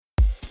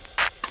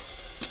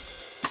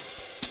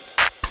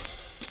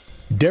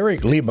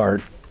Derek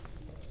Leebaert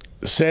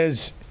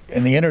says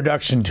in the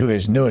introduction to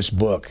his newest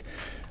book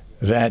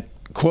that,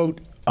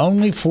 quote,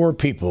 only four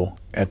people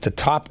at the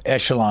top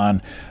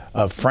echelon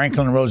of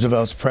Franklin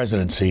Roosevelt's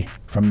presidency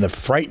from the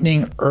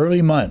frightening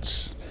early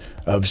months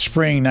of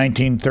spring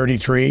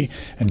 1933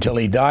 until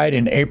he died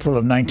in April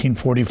of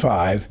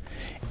 1945,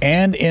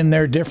 and in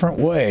their different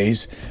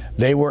ways,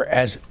 they were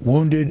as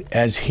wounded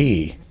as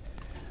he.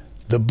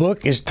 The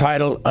book is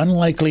titled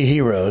Unlikely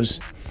Heroes,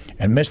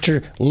 and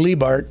Mr.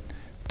 Leebaert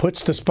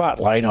puts the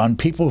spotlight on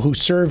people who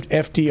served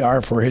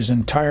FDR for his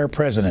entire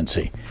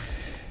presidency.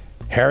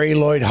 Harry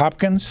Lloyd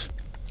Hopkins,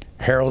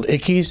 Harold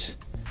Ickes,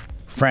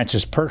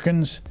 Francis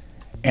Perkins,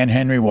 and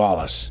Henry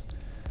Wallace.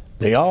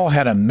 They all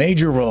had a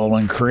major role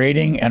in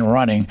creating and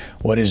running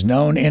what is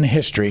known in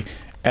history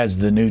as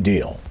the New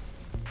Deal.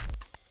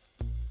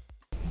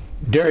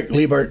 Derek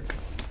Leebaert,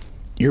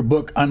 your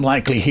book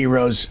Unlikely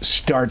Heroes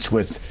starts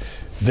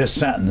with this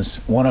sentence.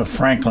 One of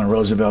Franklin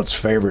Roosevelt's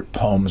favorite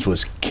poems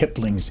was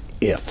Kipling's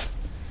If.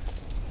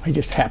 I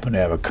just happen to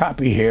have a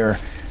copy here,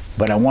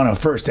 but I want to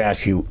first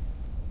ask you,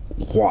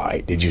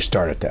 why did you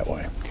start it that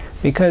way?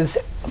 Because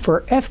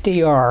for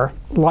FDR,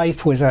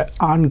 life was an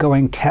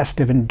ongoing test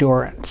of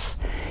endurance.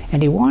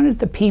 And he wanted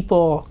the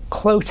people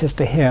closest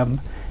to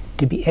him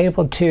to be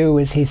able to,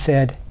 as he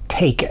said,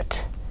 take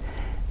it.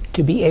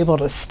 To be able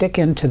to stick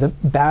into the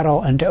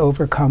battle and to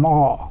overcome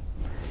all.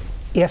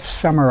 If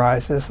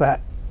summarizes that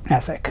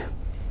ethic.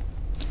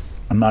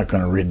 I'm not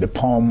going to read the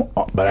poem,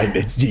 but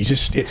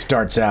it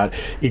starts out,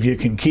 if you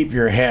can keep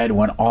your head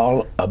when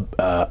all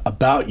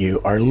about you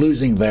are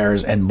losing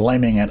theirs and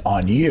blaming it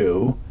on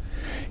you,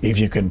 if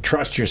you can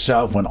trust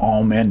yourself when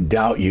all men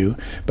doubt you,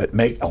 but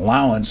make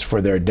allowance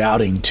for their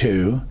doubting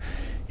too,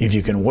 if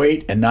you can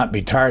wait and not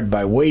be tired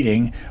by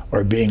waiting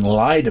or being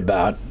lied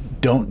about,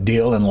 don't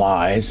deal in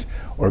lies,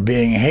 or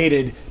being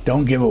hated,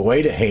 don't give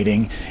away to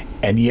hating,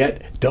 and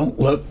yet don't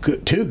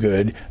look too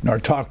good nor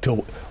talk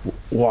too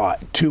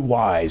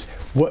wise.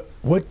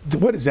 What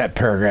does that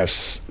paragraph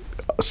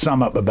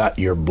sum up about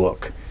your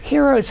book?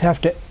 Heroes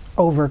have to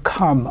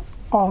overcome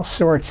all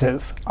sorts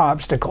of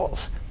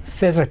obstacles,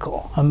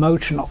 physical,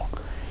 emotional,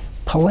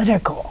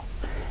 political.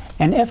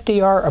 And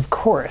FDR, of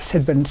course,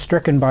 had been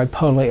stricken by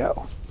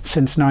polio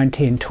since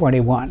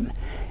 1921,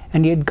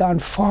 and he had gone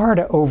far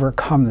to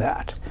overcome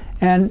that,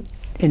 and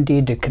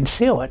indeed to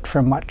conceal it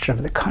from much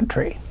of the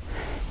country.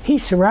 He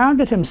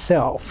surrounded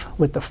himself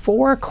with the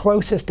four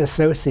closest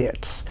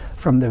associates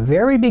from the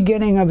very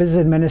beginning of his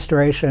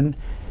administration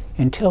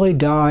until he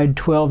died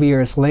 12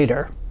 years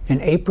later, in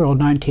April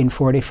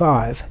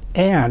 1945,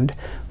 and,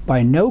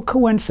 by no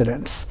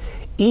coincidence,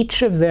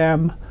 each of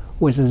them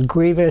was as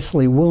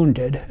grievously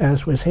wounded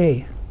as was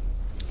he.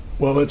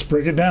 Well, let's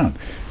break it down.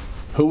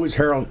 Who was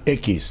Harold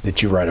Ickes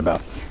that you write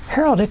about?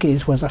 Harold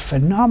Ickes was a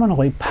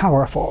phenomenally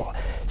powerful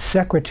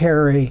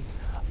Secretary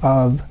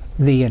of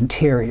the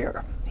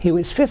Interior. He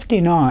was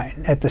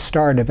 59 at the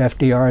start of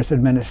FDR's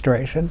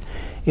administration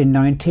in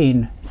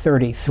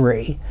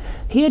 1933.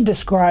 He had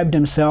described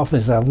himself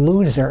as a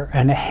loser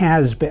and a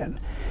has-been,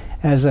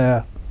 as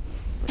a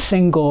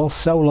single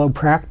solo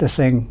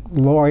practicing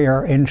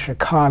lawyer in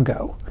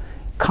Chicago,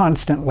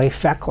 constantly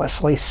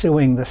fecklessly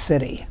suing the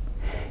city.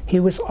 He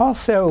was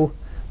also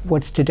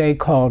what's today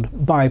called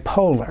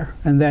bipolar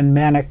and then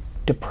manic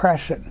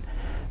depression.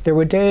 There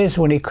were days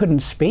when he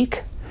couldn't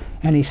speak,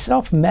 and he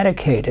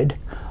self-medicated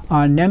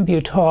on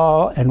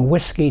Nembutal and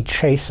whiskey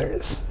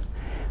chasers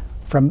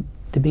from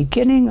the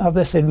beginning of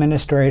this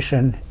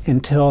administration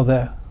until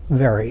the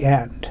very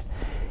end.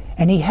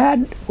 And he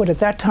had what at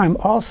that time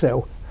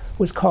also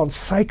was called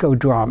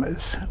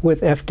psychodramas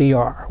with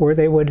FDR, where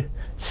they would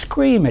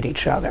scream at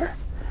each other.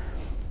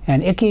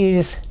 And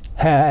Ickes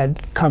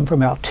had come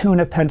from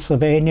Altoona,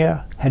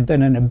 Pennsylvania, had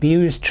been an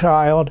abused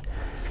child,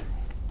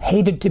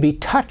 hated to be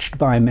touched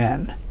by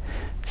men.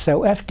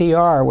 So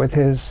FDR, with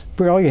his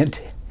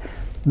brilliant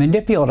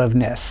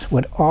manipulativeness,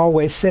 would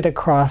always sit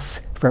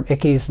across from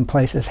Ickes and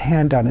place his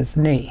hand on his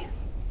knee,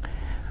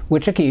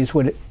 which Ickes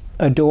would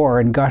adore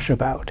and gush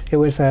about. It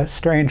was a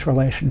strange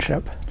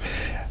relationship.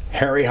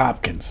 Harry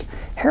Hopkins.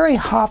 Harry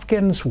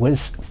Hopkins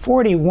was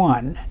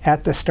 41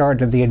 at the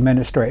start of the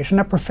administration,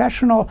 a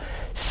professional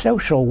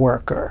social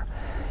worker.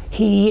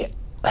 He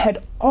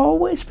had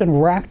always been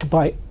racked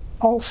by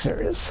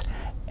ulcers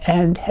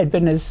and had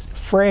been as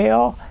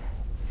frail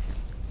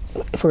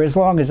for as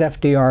long as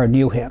FDR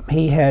knew him.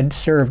 He had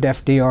served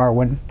FDR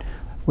when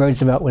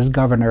Roosevelt was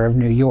governor of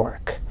New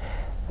York.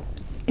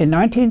 In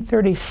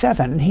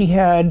 1937, he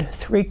had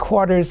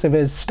 3/4 of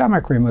his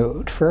stomach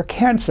removed for a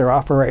cancer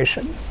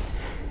operation.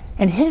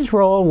 And his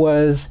role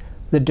was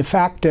the de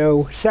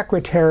facto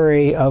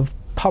Secretary of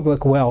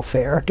Public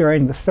Welfare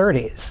during the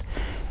 30s.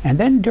 And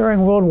then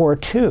during World War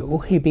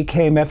II, he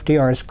became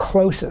FDR's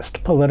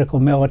closest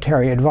political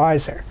military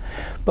advisor.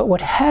 But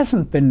what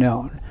hasn't been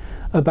known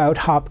about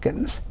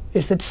Hopkins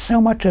is that so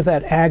much of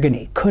that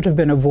agony could have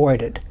been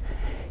avoided.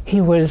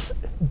 He was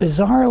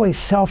bizarrely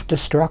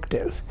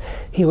self-destructive.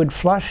 He would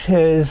flush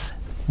his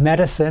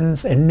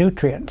medicines and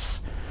nutrients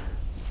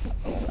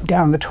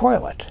down the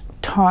toilet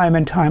time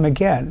and time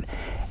again.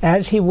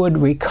 As he would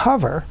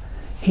recover,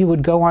 he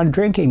would go on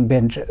drinking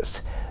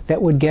binges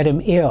that would get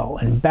him ill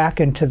and back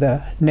into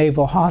the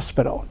Naval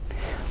Hospital.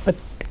 But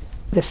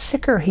the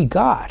sicker he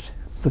got,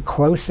 the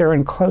closer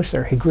and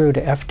closer he grew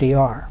to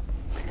FDR.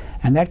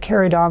 And that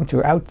carried on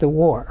throughout the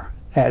war,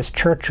 as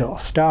Churchill,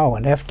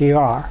 Stalin,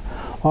 FDR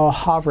all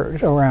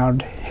hovered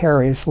around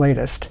Harry's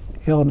latest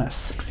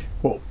illness.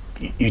 Well,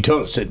 you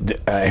told us that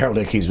Harold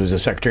Ickes was the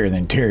Secretary of the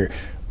Interior.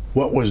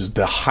 What was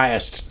the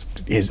highest,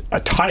 a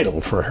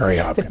title for Harry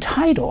Hopkins? The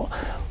title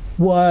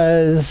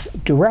was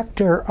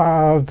Director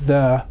of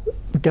the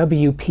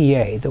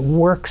WPA, the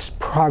Works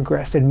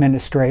Progress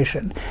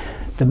Administration.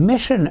 The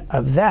mission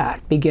of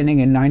that, beginning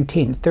in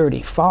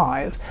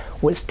 1935,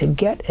 was to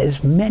get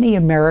as many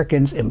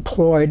Americans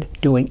employed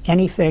doing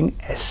anything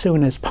as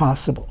soon as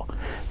possible.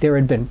 There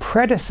had been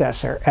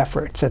predecessor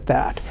efforts at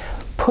that,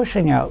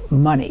 pushing out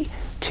money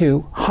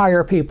to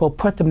hire people,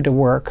 put them to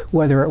work,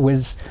 whether it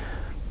was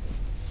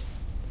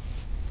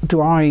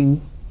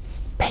drawing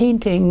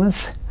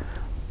paintings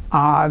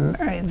on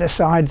the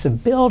sides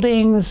of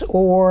buildings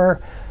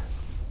or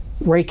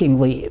raking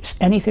leaves,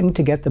 anything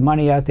to get the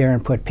money out there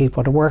and put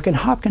people to work. And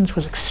Hopkins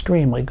was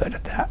extremely good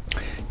at that.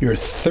 You're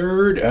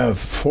third of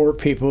four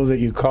people that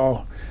you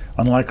call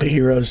unlikely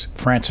heroes,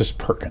 Frances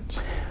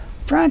Perkins.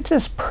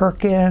 Frances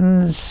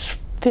Perkins,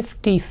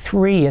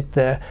 53 at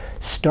the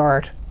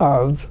start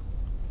of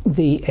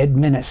the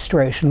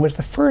administration, was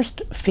the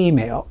first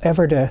female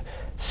ever to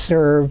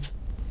serve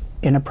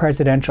in a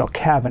presidential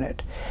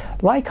cabinet.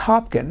 Like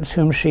Hopkins,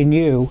 whom she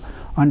knew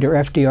under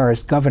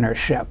FDR's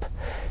governorship,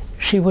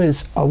 she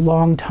was a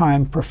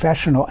longtime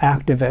professional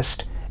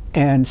activist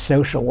and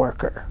social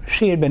worker.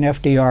 She had been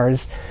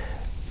FDR's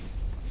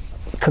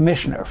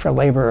commissioner for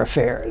labor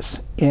affairs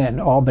in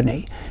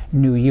Albany,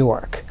 New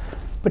York.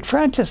 But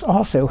Frances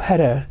also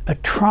had a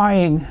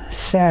trying,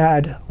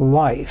 sad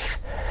life.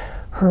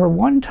 Her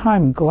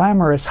one-time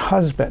glamorous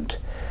husband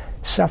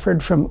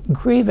suffered from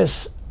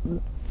grievous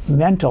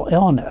mental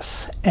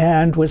illness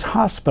and was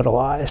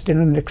hospitalized in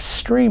an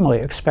extremely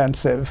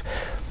expensive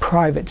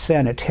private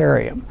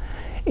sanitarium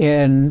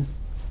in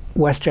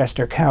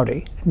Westchester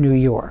County, New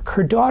York.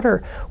 Her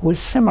daughter was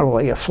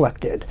similarly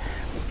afflicted.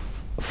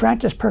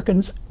 Frances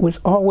Perkins was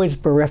always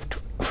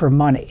bereft for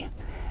money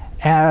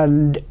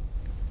and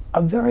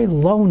a very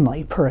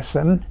lonely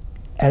person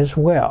as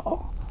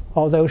well,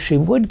 although she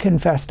would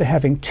confess to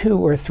having 2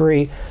 or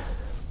 3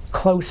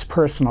 close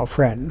personal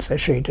friends,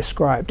 as she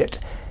described it.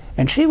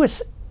 And she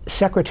was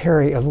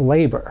Secretary of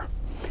Labor.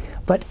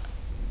 But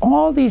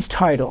all these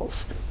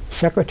titles,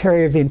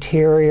 Secretary of the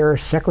Interior,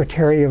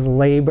 Secretary of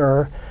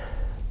Labor,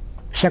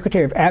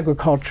 Secretary of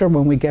Agriculture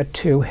when we get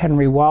to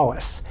Henry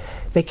Wallace,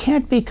 they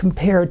can't be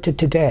compared to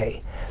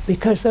today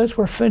because those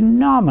were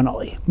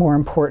phenomenally more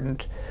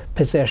important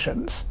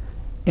positions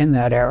in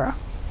that era.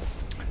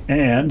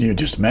 And you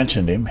just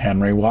mentioned him,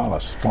 Henry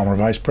Wallace, former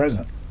vice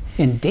president.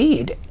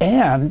 Indeed,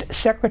 and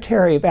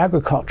Secretary of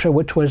Agriculture,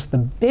 which was the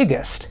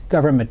biggest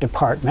government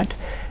department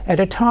at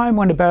a time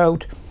when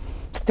about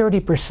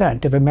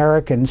 30% of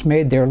Americans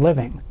made their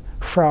living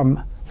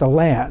from the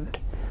land.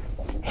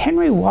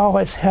 Henry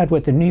Wallace had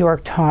what the New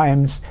York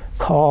Times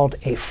called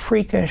a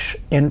freakish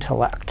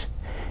intellect.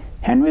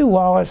 Henry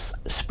Wallace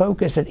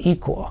spoke as an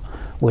equal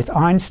with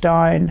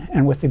Einstein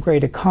and with the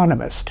great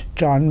economist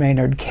John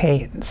Maynard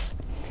Keynes.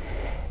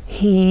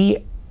 He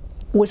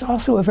was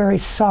also a very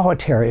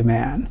solitary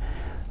man.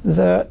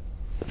 The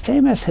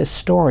famous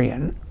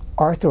historian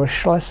Arthur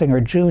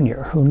Schlesinger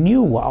Jr., who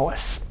knew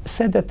Wallace,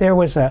 said that there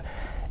was a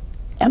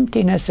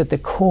emptiness at the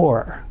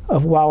core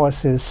of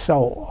Wallace's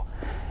soul.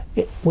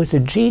 It was a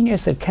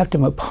genius that kept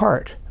him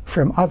apart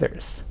from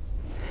others.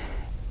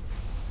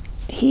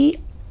 He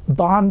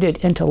bonded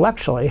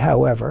intellectually,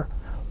 however,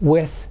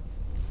 with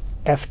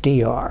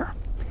FDR,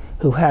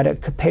 who had a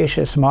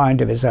capacious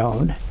mind of his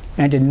own,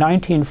 and in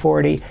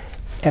 1940,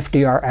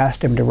 FDR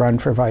asked him to run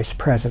for vice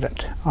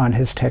president on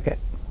his ticket.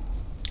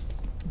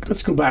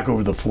 Let's go back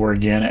over the 4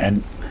 again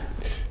and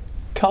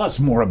tell us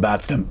more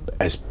about them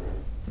as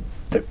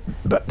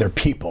their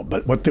people.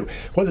 But what do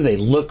they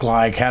look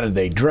like? How did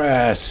they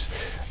dress?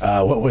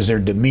 What was their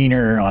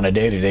demeanor on a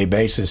day-to-day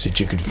basis that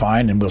you could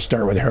find? And we'll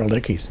start with Harold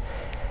Ickes.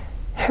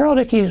 Harold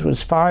Ickes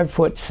was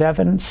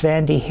 5'7",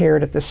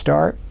 sandy-haired at the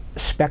start,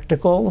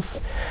 spectacles.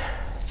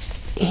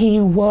 He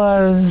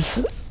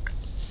was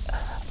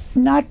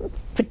not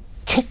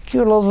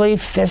particularly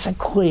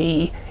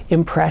physically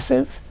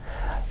impressive.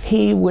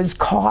 He was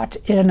caught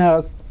in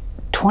a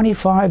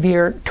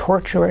 25-year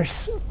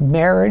torturous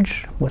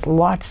marriage with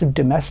lots of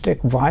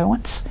domestic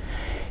violence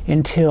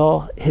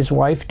until his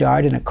wife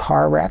died in a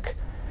car wreck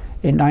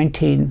in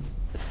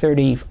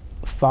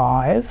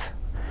 1935.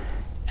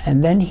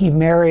 And then he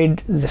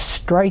married the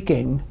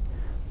striking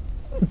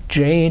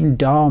Jane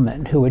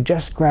Dahlman, who had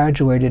just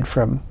graduated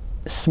from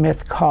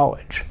Smith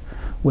College,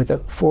 with a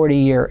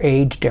 40-year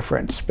age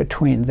difference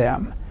between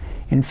them.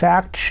 In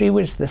fact, she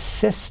was the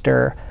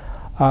sister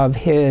of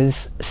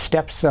his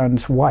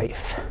stepson's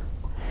wife.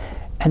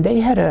 And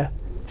they had a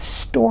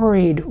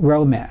storied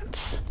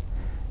romance.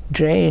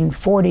 Jane,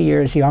 40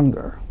 years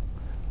younger,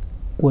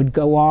 would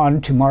go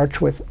on to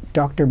march with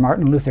Dr.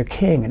 Martin Luther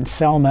King in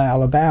Selma,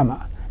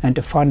 Alabama, and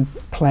to fund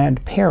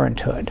Planned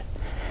Parenthood.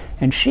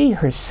 And she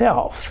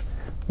herself,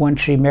 when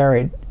she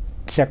married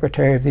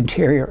Secretary of the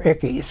Interior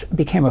Ickes,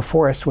 became a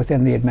force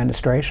within the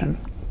administration.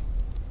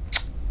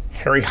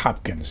 Harry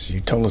Hopkins, you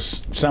told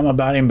us some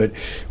about him, but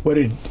what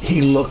did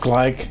he look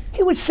like?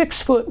 He was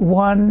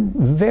 6'1",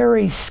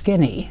 very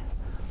skinny,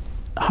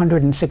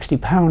 160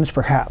 pounds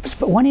perhaps.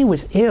 But when he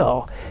was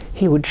ill,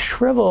 he would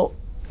shrivel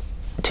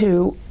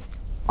to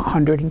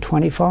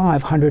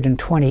 125,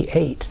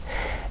 128.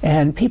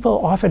 And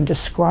people often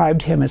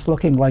described him as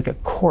looking like a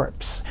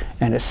corpse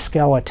and a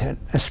skeleton,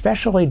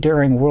 especially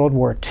during World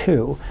War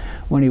II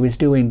when he was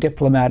doing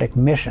diplomatic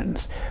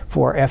missions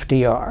for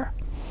FDR.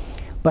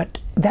 But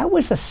that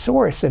was the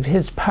source of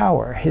his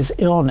power, his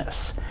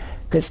illness,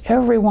 because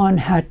everyone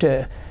had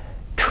to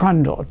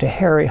trundle to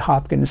Harry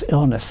Hopkins'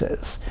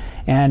 illnesses.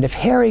 And if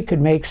Harry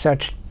could make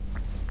such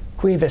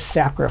grievous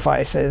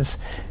sacrifices,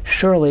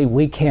 surely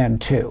we can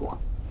too.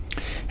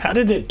 How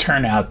did it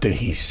turn out that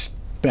he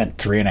spent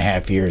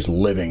 3.5 years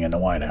living in the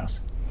White House?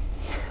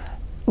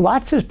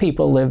 Lots of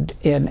people lived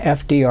in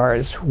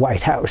FDR's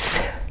White House.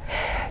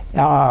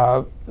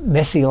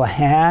 Missy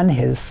Lehane,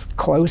 his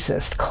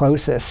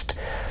closest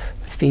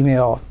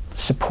female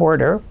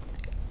supporter,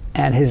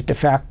 and his de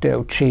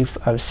facto chief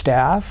of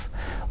staff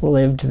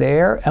lived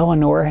there.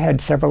 Eleanor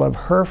had several of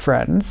her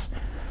friends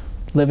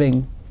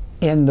living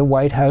in the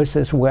White House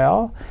as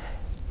well.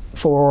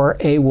 For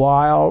a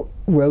while,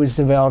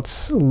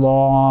 Roosevelt's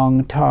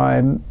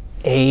longtime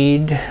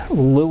aide,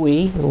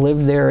 Louis,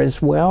 lived there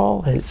as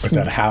well. Was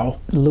that Howe?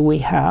 Louis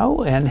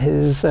Howe, and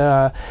his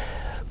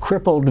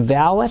crippled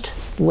valet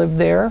lived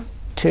there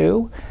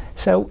too.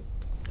 So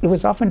it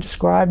was often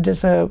described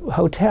as a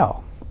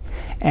hotel.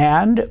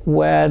 And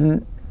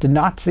when the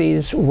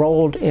Nazis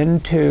rolled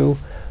into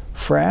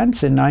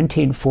France in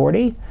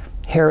 1940,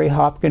 Harry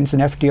Hopkins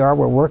and FDR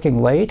were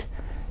working late,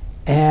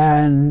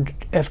 and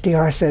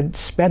FDR said,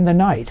 spend the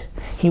night.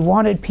 He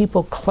wanted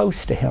people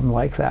close to him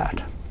like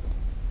that.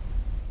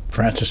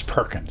 Frances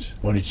Perkins,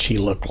 what did she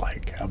look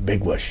like? How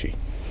big was she?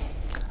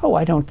 Oh,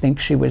 I don't think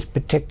she was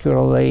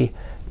particularly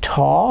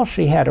tall.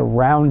 She had a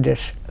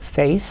roundish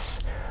face.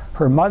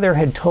 Her mother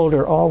had told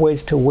her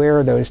always to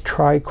wear those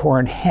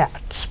tricorn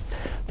hats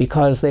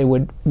because they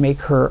would make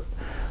her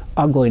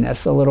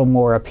ugliness a little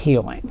more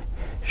appealing.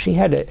 She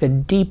had a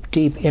deep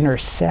inner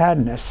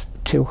sadness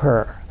to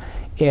her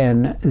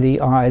in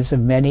the eyes of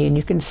many, and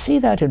you can see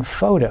that in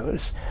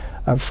photos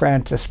of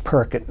Frances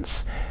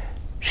Perkins.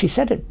 She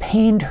said it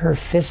pained her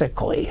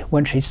physically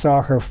when she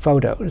saw her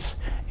photos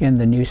in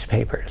the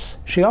newspapers.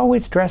 She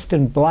always dressed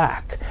in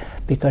black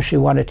because she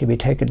wanted to be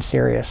taken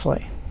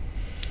seriously.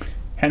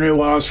 Henry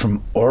Wallace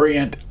from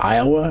Orient,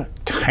 Iowa,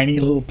 tiny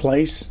little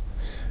place.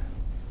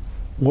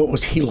 What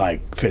was he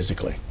like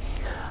physically?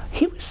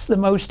 He was the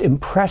most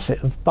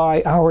impressive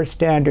by our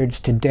standards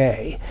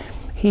today.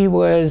 He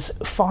was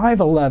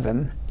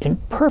 5'11" in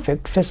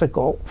perfect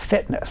physical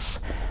fitness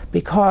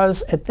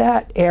because at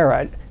that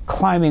era,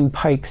 climbing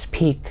Pikes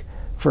Peak,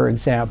 for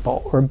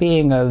example, or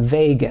being a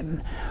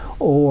vegan,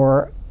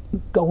 or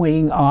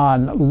going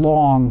on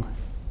long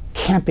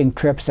camping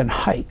trips and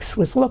hikes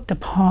was looked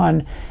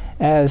upon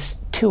as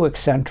too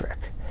eccentric.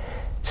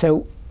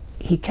 So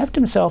he kept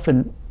himself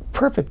in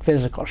perfect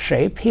physical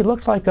shape. He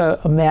looked like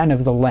a man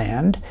of the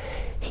land.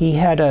 He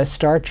had a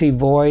starchy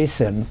voice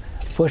and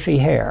bushy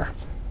hair.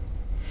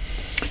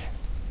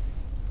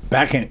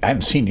 I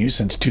haven't seen you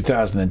since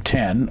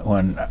 2010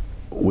 when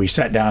we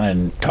sat down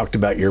and talked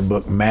about your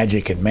book,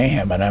 Magic and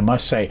Mayhem, and I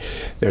must say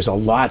there's a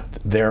lot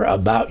there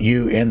about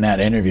you in that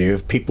interview.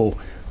 If people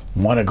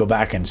want to go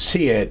back and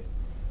see it,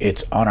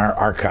 it's on our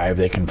archive.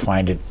 They can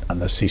find it on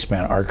the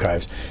C-SPAN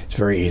archives. It's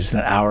very easy. It's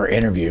an hour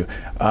interview.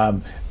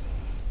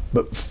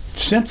 But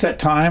since that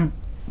time,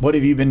 what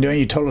have you been doing?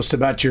 You told us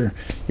about you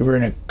were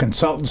in a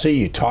consultancy,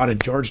 you taught at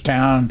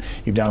Georgetown,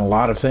 you've done a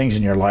lot of things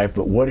in your life,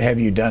 but what have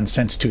you done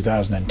since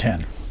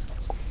 2010?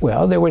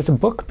 Well, there was a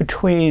book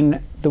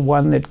between the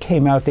one that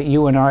came out that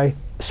you and I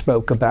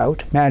spoke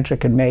about,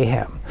 Magic and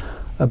Mayhem,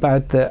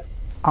 about the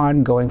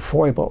ongoing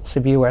foibles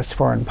of U.S.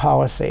 foreign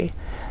policy.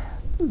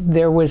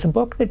 There was a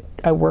book that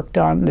I worked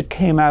on that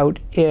came out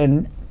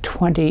in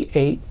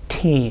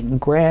 2018,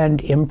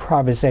 Grand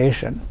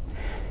Improvisation.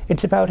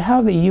 It's about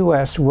how the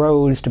U.S.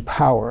 rose to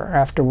power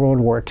after World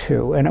War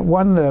II, and it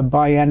won the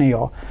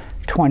biennial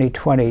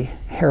 2020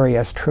 Harry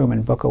S.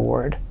 Truman Book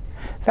Award.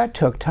 That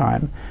took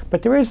time,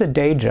 but there is a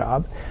day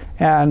job,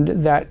 and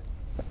that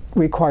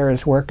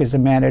requires work as a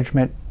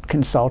management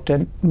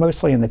consultant,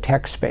 mostly in the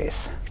tech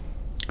space.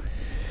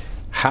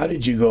 How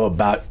did you go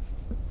about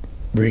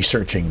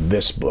researching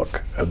this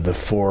book of the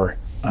 4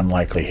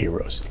 unlikely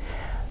heroes?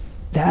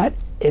 That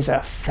is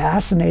a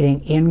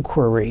fascinating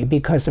inquiry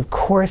because, of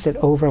course, it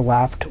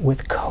overlapped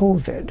with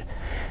COVID.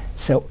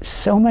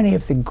 So many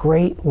of the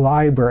great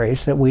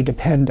libraries that we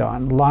depend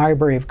on,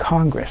 Library of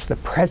Congress, the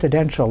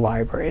presidential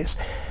libraries,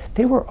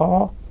 they were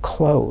all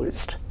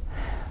closed.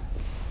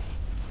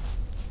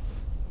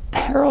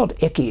 Harold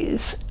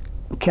Ickes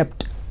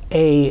kept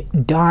a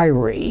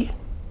diary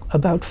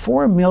about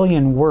 4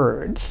 million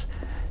words.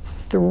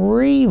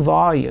 3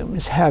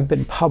 volumes have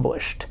been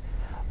published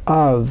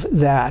of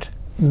that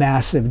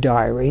massive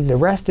diary. The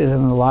rest is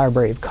in the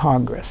Library of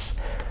Congress.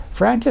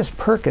 Francis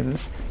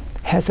Perkins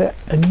has an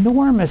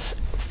enormous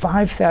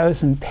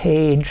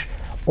 5,000-page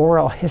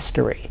oral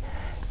history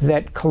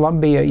that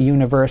Columbia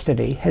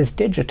University has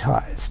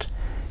digitized.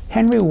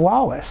 Henry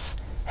Wallace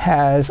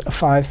has a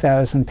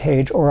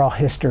 5,000-page oral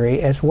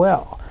history as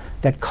well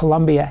that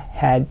Columbia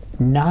had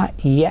not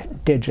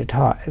yet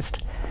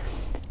digitized.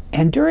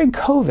 And during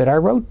COVID, I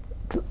wrote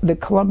the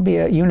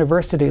Columbia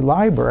University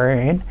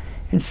librarian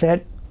and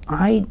said,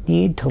 I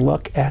need to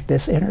look at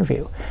this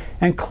interview.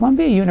 And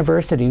Columbia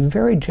University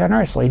very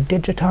generously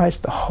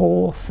digitized the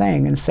whole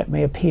thing and sent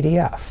me a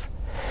PDF.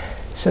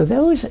 So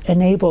those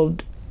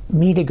enabled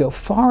me to go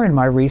far in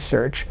my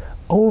research,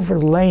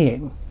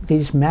 overlaying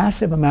these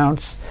massive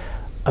amounts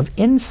of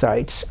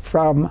insights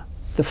from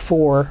the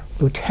 4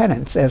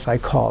 lieutenants, as I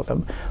call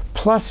them,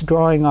 plus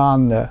drawing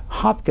on the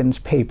Hopkins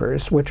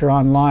papers, which are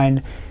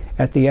online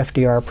at the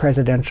FDR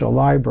Presidential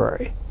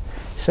Library.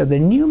 So the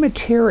new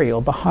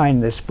material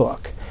behind this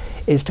book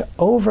is to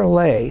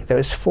overlay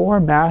those 4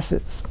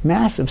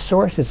 massive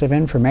sources of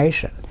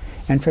information.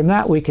 And from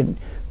that we can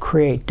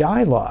create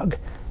dialogue,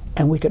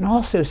 and we can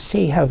also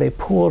see how they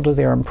pooled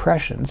their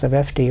impressions of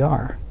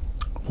FDR.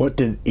 What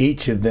did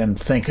each of them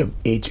think of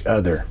each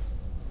other?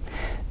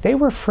 They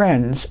were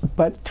friends,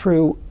 but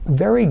through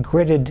very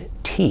gritted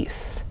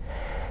teeth.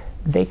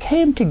 They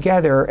came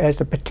together as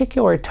a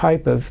particular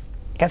type of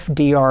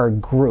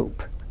FDR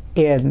group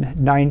in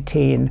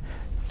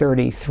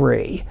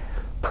 1933.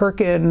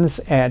 Perkins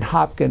and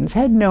Hopkins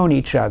had known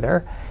each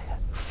other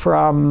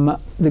from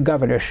the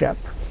governorship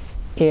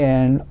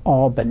in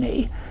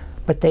Albany,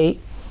 but they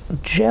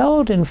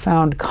gelled and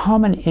found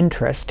common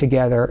interest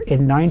together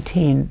in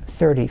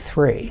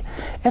 1933.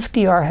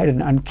 FDR had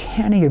an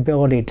uncanny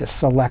ability to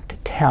select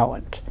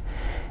talent.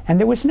 And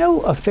there was no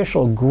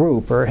official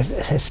group, or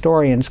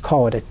historians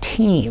call it a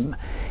team,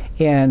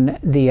 in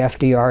the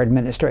FDR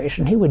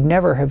administration. He would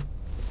never have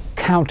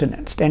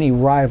countenanced any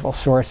rival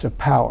source of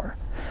power.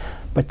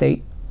 But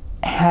they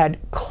had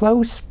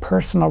close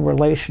personal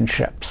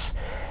relationships.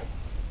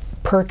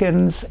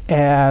 Perkins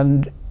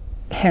and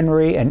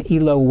Henry and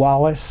Elo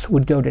Wallace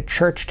would go to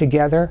church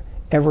together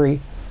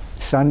every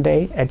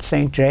Sunday at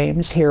St.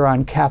 James here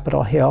on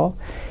Capitol Hill.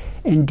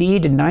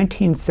 Indeed, in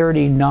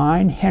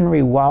 1939,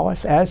 Henry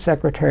Wallace, as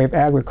Secretary of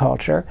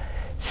Agriculture,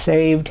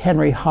 saved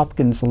Henry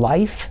Hopkins'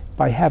 life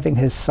by having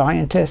his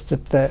scientists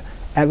at the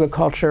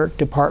Agriculture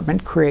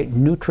Department create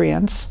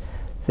nutrients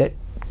that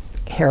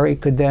Harry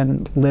could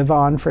then live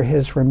on for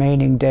his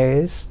remaining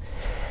days.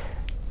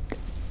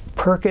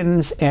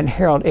 Perkins and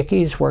Harold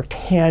Ickes worked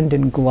hand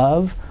in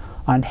glove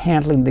on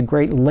handling the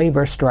great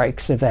labor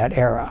strikes of that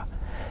era.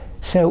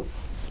 So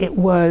it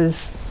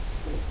was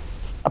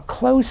a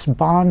close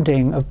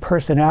bonding of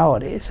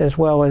personalities as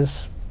well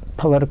as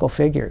political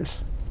figures.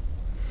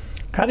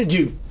 How did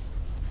you,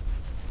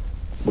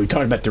 we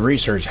talked about the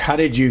research, how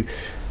did you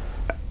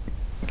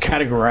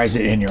categorize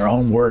it in your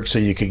own work so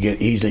you could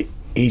get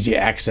easy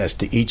access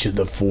to each of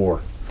the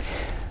 4?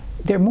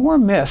 There are more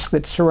myths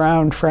that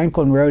surround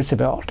Franklin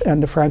Roosevelt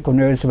and the Franklin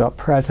Roosevelt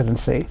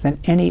presidency than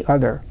any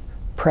other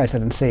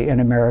presidency in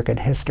American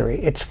history.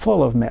 It's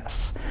full of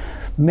myths.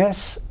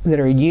 Myths that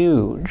are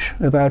huge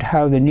about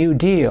how the New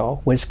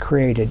Deal was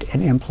created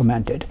and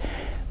implemented.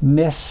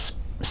 Myths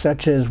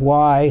such as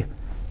why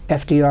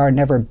FDR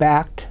never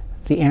backed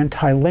the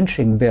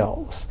anti-lynching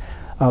bills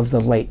of the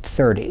late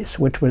 30s,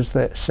 which was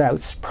the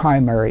South's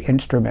primary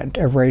instrument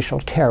of racial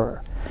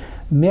terror.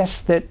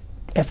 Myths that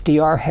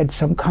FDR had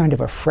some kind of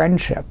a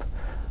friendship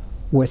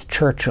with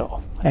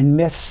Churchill, and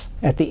myths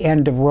at the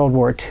end of World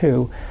War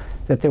II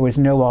that there was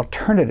no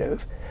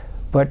alternative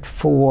but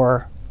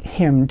for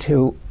him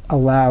to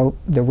allow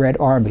the Red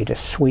Army to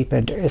sweep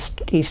into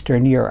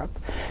Eastern Europe.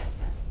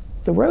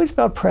 The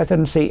Roosevelt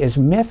presidency is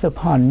myth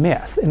upon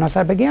myth, and as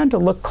I began to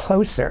look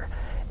closer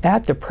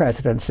at the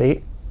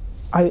presidency,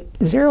 I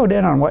zeroed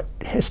in on what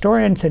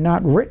historians had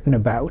not written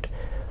about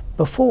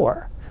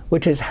before,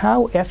 which is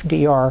how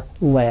FDR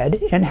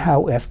led and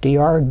how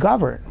FDR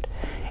governed.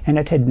 And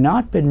it had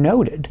not been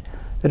noted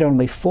that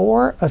only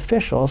 4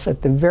 officials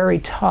at the very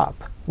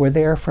top were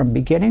there from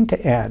beginning to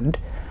end,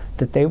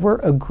 that they were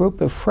a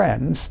group of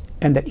friends,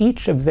 and that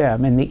each of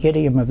them, in the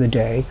idiom of the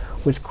day,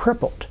 was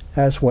crippled,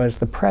 as was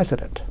the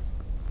president.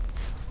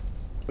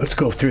 Let's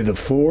go through the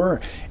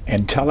 4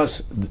 and tell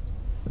us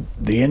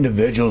the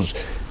individual's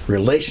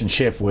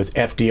relationship with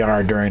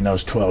FDR during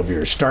those 12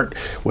 years. Start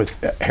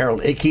with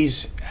Harold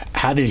Ickes.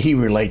 How did he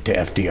relate to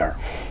FDR?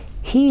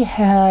 He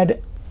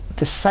had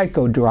the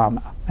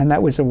psychodrama, and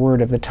that was a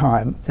word of the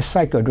time, the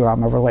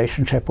psychodrama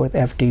relationship with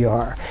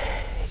FDR.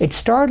 It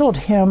startled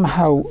him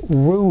how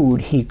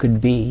rude he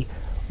could be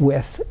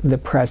with the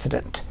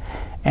president.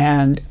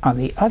 And on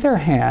the other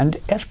hand,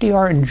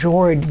 FDR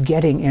enjoyed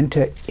getting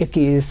into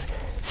Ickes'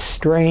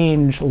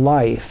 strange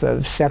life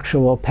of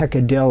sexual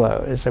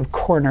peccadillos, of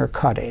corner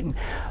cutting,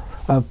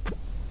 of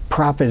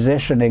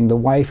propositioning the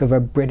wife of a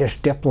British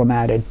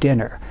diplomat at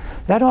dinner.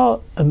 That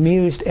all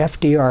amused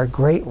FDR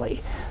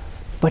greatly.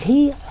 But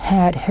he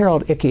had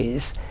Harold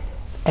Ickes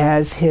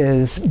as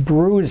his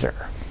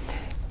bruiser,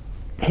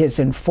 his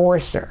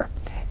enforcer,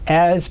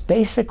 as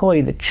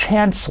basically the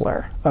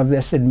chancellor of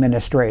this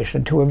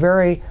administration to a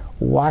very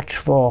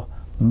watchful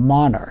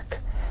monarch.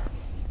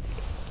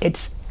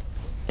 It's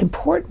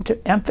important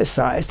to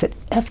emphasize that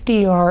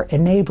FDR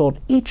enabled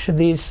each of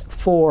these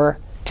four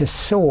to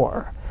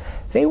soar.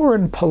 They were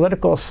in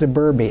political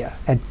suburbia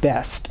at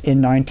best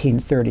in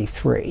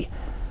 1933.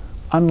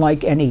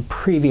 Unlike any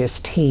previous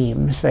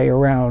team, say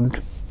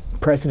around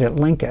President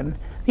Lincoln,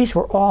 these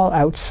were all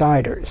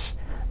outsiders.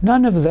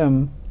 None of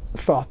them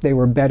thought they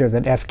were better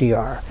than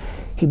FDR.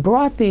 He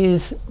brought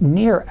these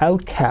near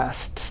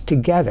outcasts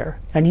together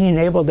and he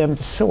enabled them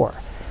to soar.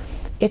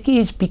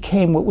 Ickes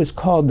became what was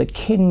called the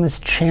king's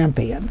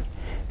champion.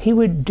 He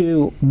would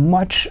do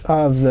much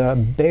of the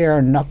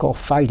bare knuckle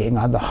fighting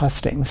on the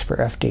hustings for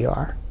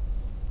FDR.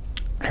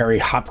 Harry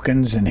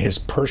Hopkins and his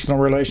personal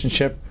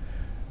relationship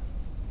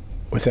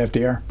with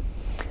FDR?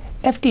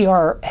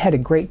 FDR had a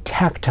great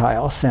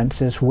tactile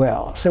sense as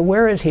well. So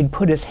whereas he'd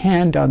put his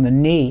hand on the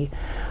knee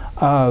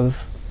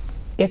of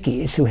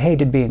Ickes, who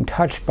hated being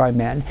touched by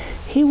men,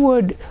 he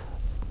would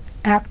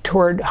act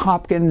toward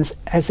Hopkins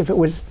as if it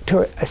was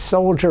to a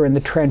soldier in the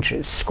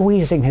trenches,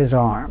 squeezing his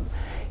arm,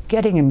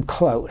 getting him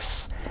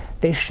close.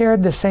 They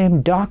shared the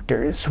same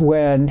doctors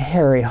when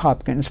Harry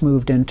Hopkins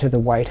moved into the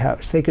White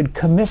House. They could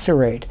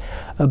commiserate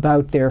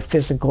about their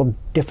physical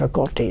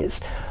difficulties.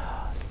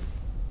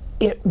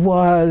 It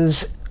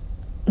was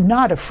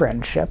not a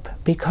friendship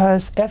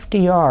because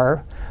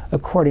FDR,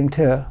 according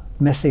to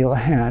Missy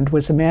LeHand,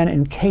 was a man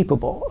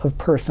incapable of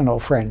personal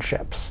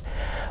friendships.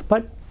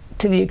 But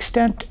to the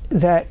extent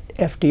that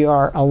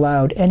FDR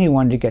allowed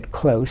anyone to get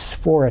close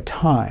for a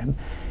time,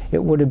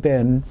 it would have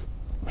been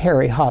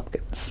Harry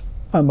Hopkins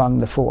among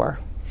the four.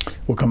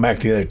 We'll come back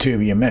to the other two,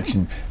 but you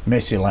mentioned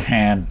Missy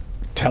LeHand.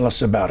 Tell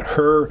us about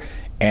her,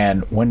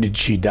 and when did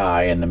she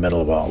die in the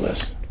middle of all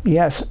this?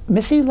 Yes,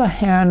 Missy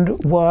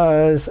LeHand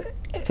was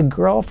a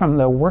girl from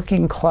the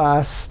working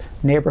class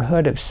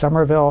neighborhood of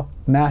Somerville,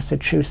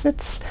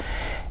 Massachusetts,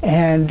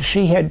 and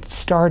she had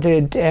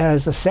started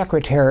as a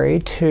secretary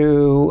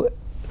to,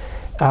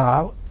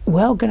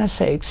 goodness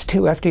sakes,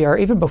 to FDR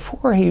even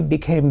before he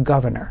became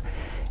governor.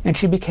 And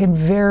she became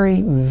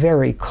very,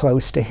 very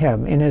close to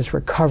him in his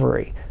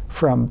recovery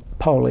from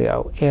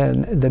polio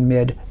in the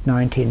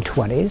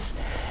mid-1920s.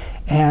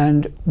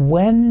 And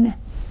when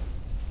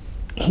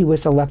he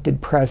was elected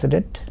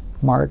president,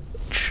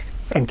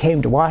 and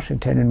came to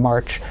Washington in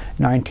March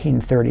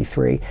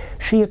 1933,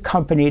 she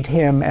accompanied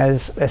him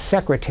as a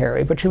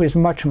secretary, but she was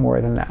much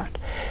more than that.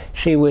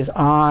 She was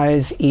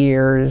eyes,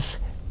 ears,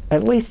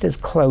 at least as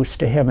close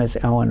to him as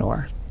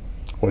Eleanor.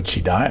 What'd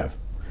she die of?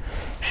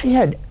 She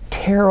had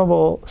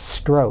terrible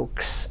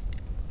strokes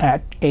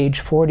at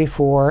age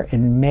 44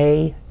 in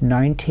May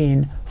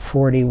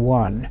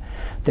 1941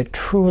 that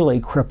truly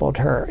crippled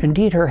her.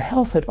 Indeed, her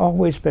health had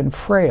always been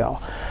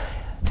frail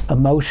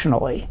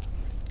emotionally.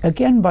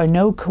 Again, by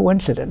no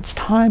coincidence,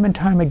 time and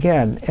time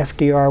again,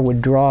 FDR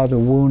would draw the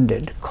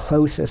wounded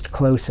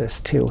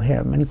closest to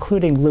him,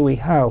 including Louis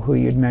Howe, who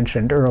you'd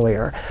mentioned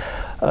earlier,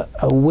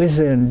 a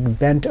wizened,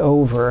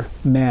 bent-over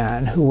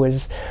man who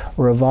was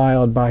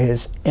reviled by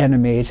his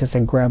enemies as a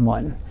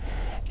gremlin.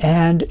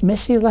 And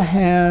Missy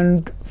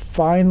LeHand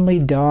finally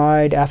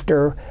died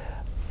after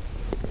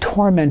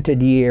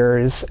tormented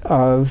years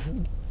of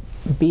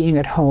being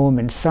at home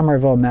in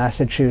Somerville,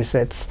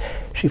 Massachusetts.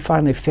 She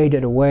finally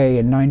faded away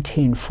in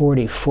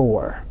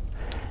 1944.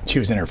 She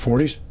was in her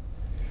 40s?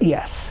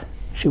 Yes.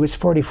 She was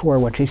 44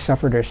 when she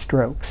suffered her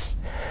strokes.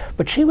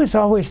 But she was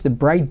always the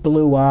bright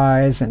blue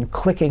eyes and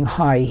clicking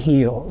high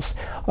heels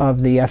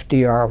of the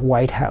FDR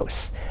White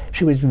House.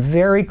 She was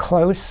very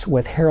close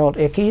with Harold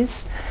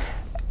Ickes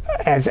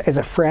as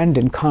a friend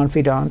and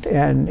confidant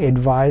and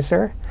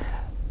advisor.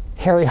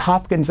 Harry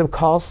Hopkins, of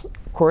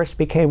course,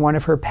 became one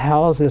of her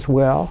pals as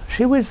well.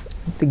 She was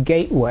the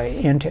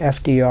gateway into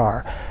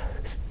FDR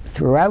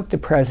throughout the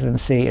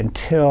presidency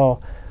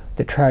until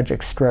the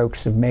tragic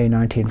strokes of May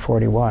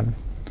 1941.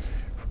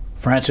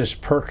 Frances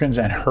Perkins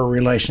and her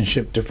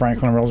relationship to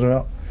Franklin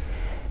Roosevelt?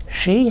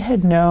 She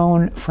had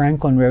known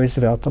Franklin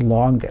Roosevelt the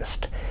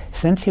longest,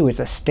 since he was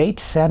a state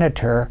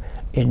senator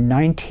in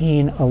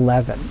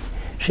 1911.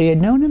 She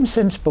had known him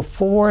since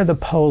before the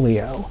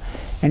polio,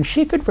 and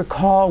she could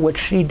recall what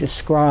she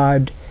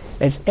described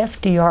as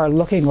FDR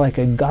looking like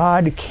a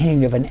god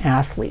king of an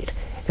athlete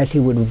as he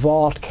would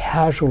vault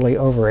casually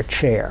over a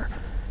chair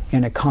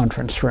in a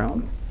conference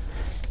room.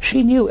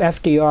 She knew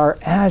FDR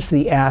as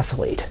the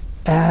athlete,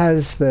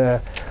 as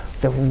the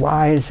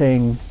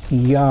rising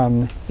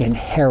young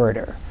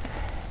inheritor.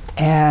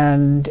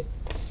 And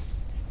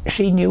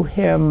she knew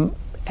him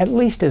at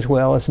least as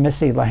well as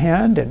Missy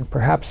LeHand, and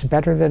perhaps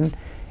better than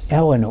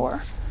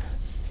Eleanor.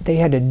 They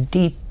had a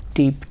deep,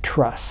 deep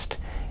trust,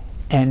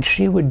 and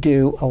she would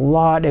do a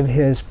lot of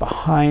his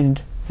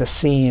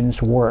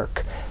behind-the-scenes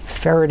work,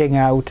 ferreting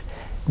out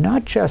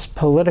not just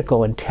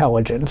political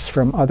intelligence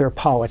from other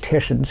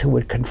politicians who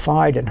would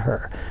confide in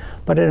her,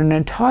 but in an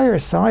entire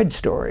side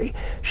story,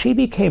 she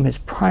became his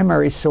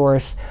primary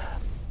source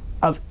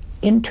of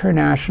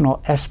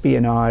international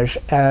espionage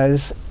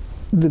as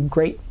the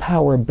great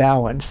power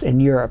balance in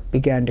Europe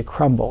began to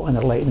crumble in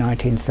the late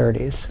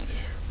 1930s.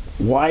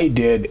 Why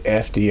did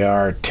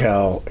FDR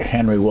tell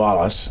Henry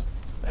Wallace,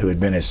 who had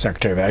been his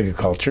Secretary of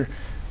Agriculture,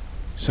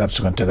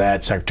 subsequent to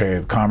that Secretary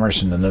of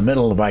Commerce, and in the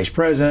middle, the Vice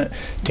President,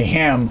 to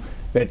him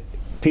that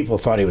people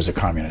thought he was a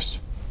communist?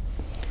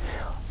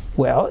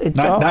 Well, it's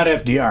not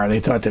FDR. They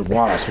thought that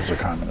Wallace was a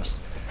communist.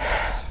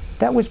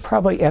 That was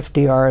probably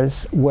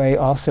FDR's way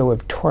also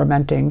of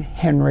tormenting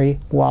Henry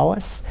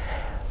Wallace.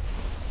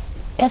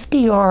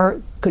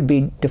 FDR could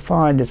be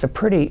defined as a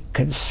pretty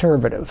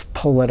conservative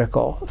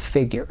political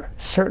figure,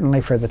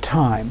 certainly for the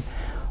time.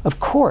 Of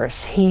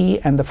course, he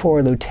and the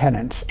four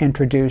lieutenants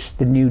introduced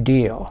the New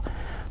Deal,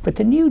 but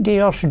the New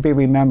Deal should be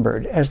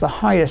remembered as the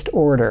highest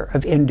order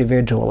of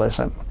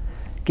individualism,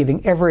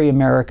 giving every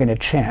American a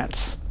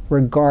chance,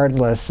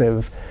 regardless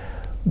of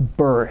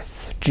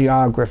birth,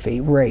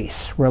 geography,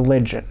 race,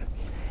 religion.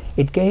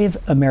 It gave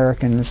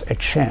Americans a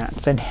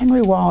chance, and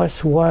Henry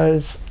Wallace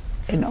was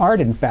an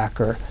ardent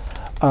backer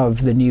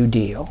of the New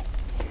Deal.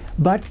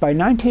 But by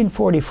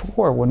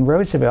 1944, when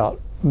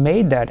Roosevelt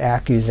made that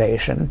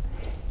accusation,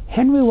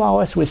 Henry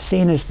Wallace was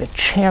seen as the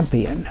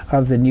champion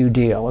of the New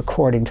Deal,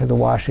 according to the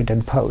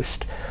Washington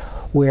Post,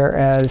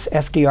 whereas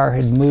FDR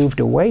had moved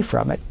away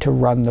from it to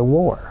run the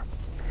war.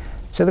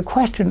 So the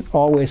question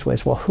always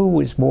was, well, who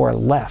was more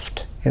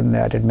left in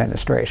that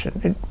administration?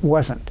 It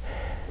wasn't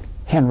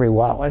Henry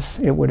Wallace.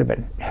 It would have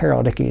been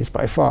Harold Ickes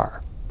by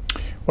far.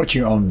 What's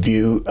your own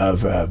view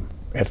of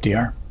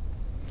FDR?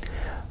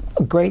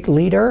 A great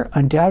leader,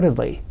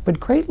 undoubtedly, but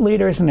great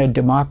leaders in a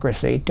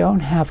democracy don't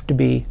have to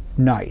be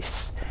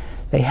nice.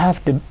 They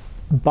have to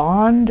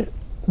bond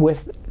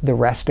with the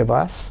rest of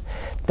us.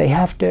 They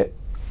have to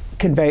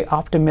convey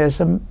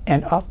optimism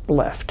and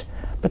uplift,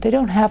 but they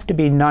don't have to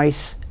be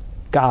nice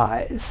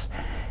guys.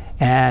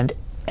 And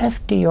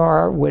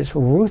FDR was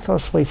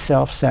ruthlessly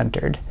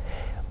self-centered.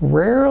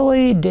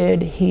 Rarely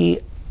did he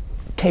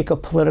take a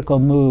political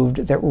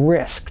move that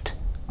risked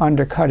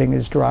undercutting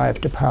his drive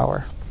to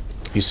power.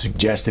 You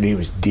suggested he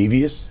was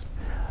devious?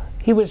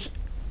 He was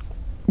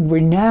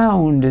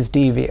renowned as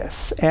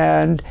devious,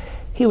 and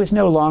he was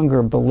no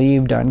longer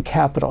believed on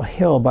Capitol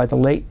Hill by the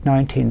late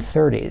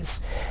 1930s.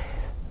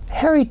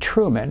 Harry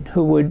Truman,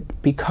 who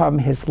would become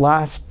his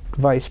last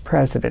vice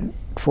president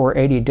for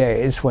 80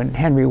 days when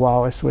Henry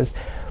Wallace was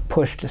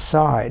pushed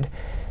aside,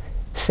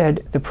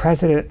 said, "The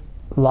president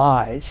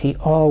lies. He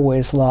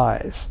always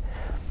lies."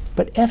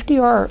 But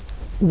FDR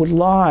would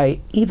lie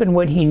even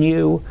when he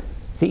knew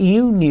that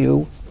you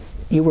knew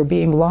you were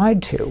being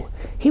lied to.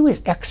 He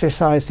was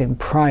exercising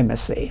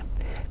primacy,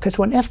 because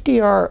when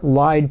FDR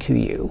lied to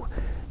you,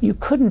 you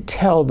couldn't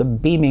tell the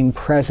beaming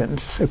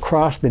presence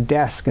across the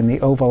desk in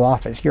the Oval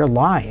Office, "You're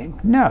lying."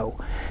 No,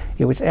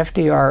 it was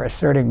FDR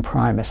asserting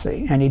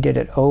primacy, and he did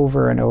it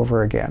over and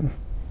over again.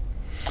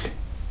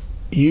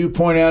 You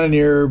point out in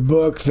your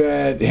book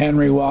that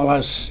Henry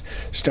Wallace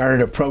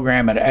started a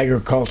program at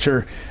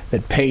agriculture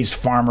that pays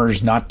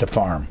farmers not to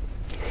farm.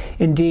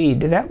 Indeed,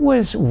 that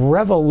was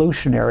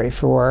revolutionary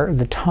for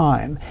the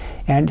time,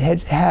 and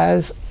it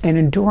has an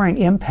enduring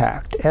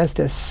impact, as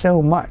does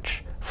so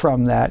much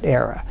from that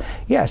era.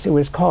 Yes, it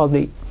was called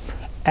the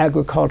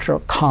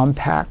Agricultural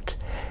Compact,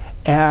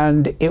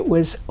 and it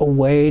was a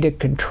way to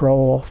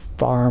control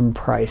farm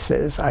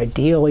prices,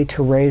 ideally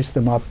to raise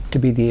them up to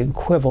be the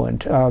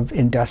equivalent of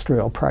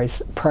industrial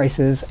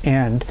prices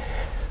and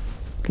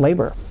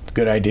labor.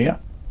 Good idea.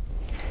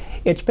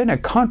 It's been a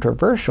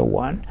controversial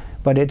one,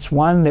 but it's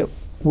one that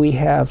we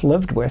have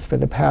lived with for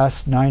the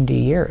past 90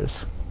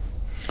 years.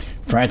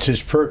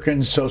 Frances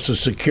Perkins, Social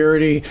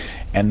Security,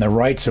 and the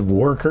rights of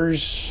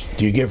workers.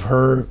 Do you give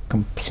her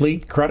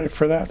complete credit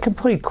for that?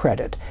 Complete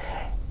credit.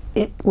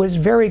 It was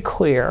very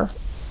clear,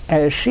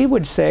 as she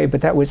would say, but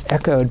that was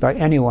echoed by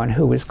anyone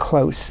who was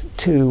close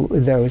to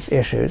those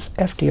issues.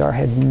 FDR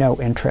had no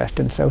interest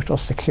in Social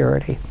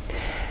Security.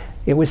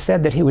 It was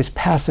said that he was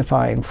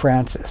pacifying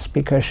Frances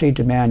because she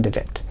demanded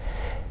it.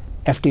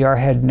 FDR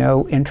had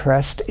no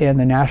interest in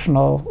the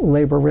National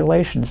Labor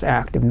Relations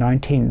Act of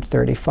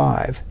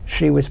 1935.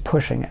 She was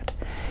pushing it,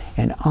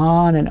 and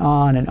on and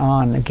on and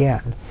on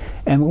again.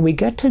 And when we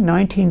get to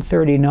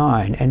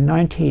 1939 and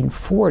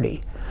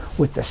 1940,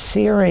 with the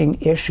searing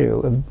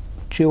issue of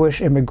Jewish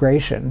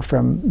immigration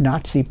from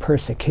Nazi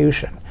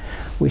persecution,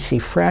 we see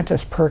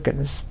Frances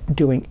Perkins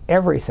doing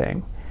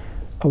everything,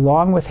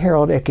 along with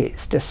Harold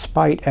Ickes,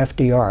 despite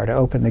FDR, to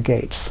open the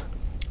gates.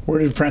 Where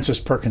did Frances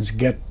Perkins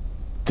get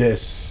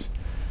this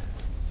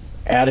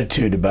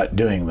attitude about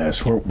doing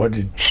this?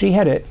 She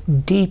had a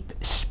deep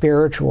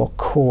spiritual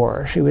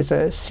core. She was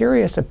a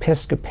serious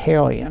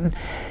Episcopalian,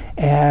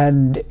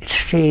 and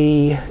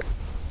she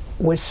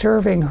was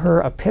serving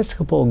her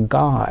Episcopal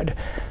God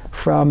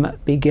from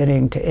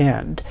beginning to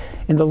end.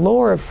 In the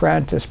lore of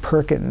Frances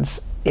Perkins,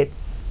 it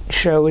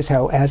shows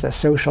how, as a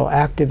social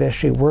activist,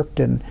 she worked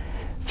in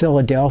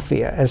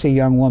Philadelphia as a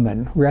young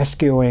woman,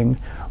 rescuing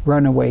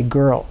runaway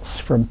girls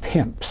from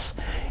pimps.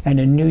 And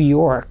in New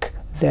York,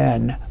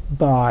 then,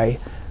 by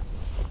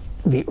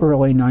the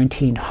early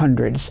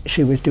 1900s,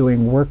 she was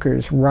doing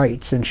workers'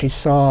 rights, and she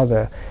saw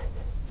the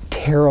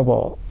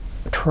terrible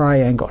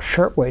Triangle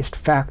Shirtwaist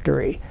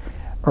Factory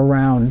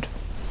around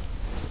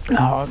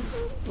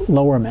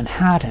Lower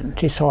Manhattan.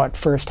 She saw it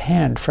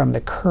firsthand from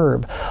the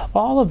curb.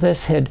 All of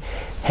this had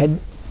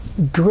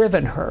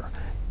driven her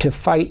to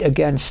fight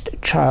against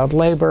child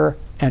labor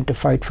and to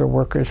fight for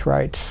workers'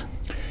 rights.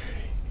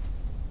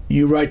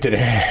 You write that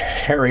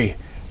Harry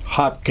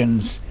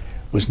Hopkins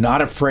was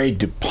not afraid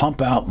to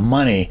pump out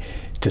money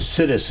to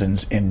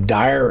citizens in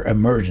dire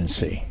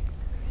emergency.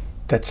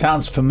 That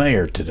sounds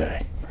familiar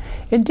today.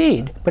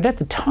 Indeed, but at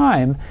the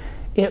time,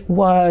 it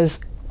was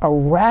a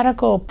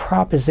radical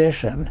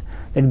proposition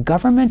that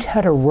government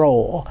had a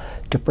role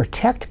to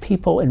protect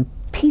people in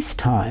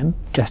peacetime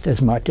just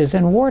as much as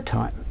in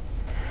wartime.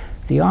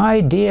 The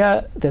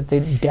idea that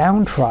the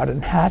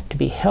downtrodden had to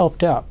be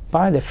helped up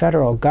by the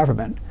federal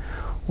government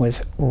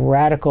was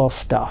radical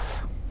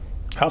stuff.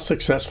 How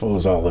successful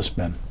has all this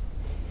been?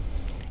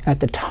 At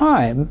the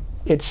time,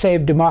 it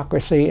saved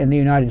democracy in the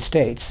United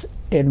States,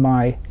 in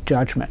my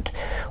judgment.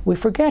 We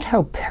forget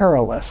how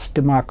perilous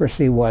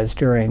democracy was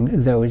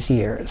during those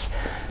years.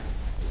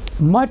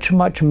 Much,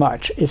 much,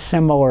 much is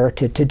similar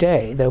to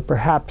today, though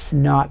perhaps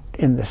not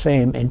in the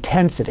same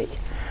intensity.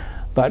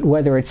 But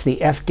whether it's the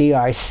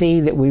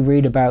FDIC that we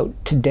read about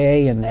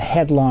today in the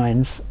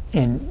headlines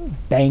in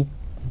bank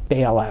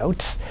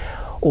bailouts,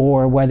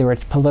 or whether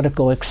it's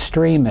political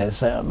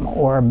extremism,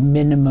 or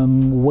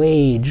minimum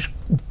wage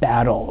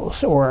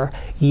battles, or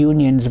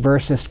unions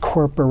versus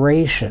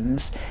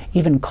corporations,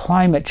 even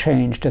climate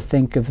change, to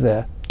think of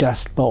the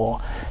Dust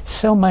Bowl.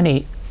 So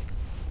many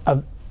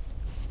of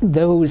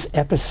those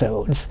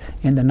episodes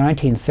in the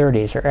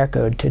 1930s are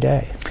echoed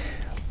today.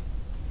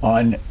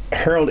 On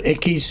Harold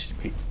Ickes,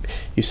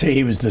 you say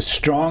he was the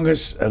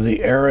strongest of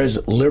the era's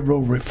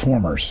liberal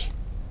reformers.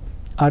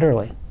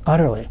 Utterly,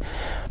 utterly.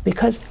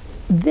 Because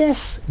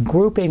this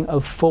grouping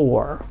of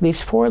four,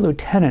 these four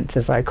lieutenants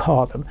as I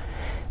call them,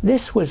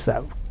 this was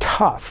the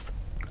tough,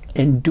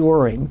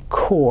 enduring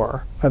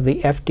core of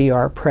the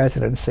FDR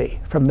presidency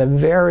from the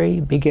very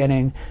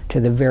beginning to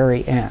the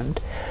very end.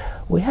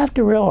 We have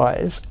to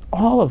realize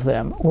all of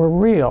them were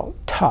real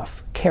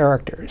tough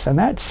characters, and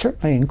that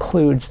certainly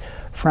includes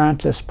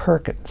Francis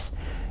Perkins.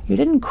 You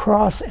didn't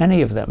cross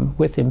any of them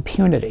with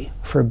impunity,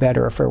 for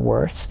better or for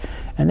worse,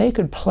 and they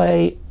could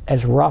play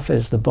as rough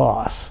as the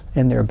boss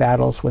in their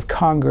battles with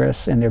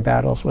Congress, in their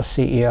battles with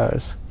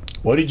CEOs.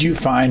 What did you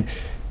find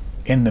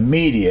in the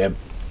media,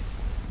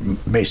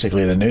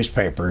 basically the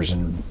newspapers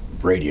and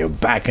radio,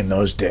 back in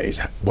those days?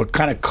 What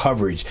kind of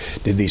coverage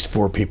did these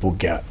four people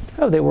get?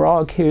 Oh, they were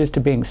all accused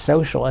of being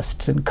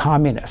socialists and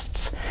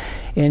communists.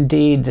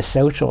 Indeed, the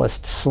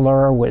socialist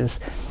slur was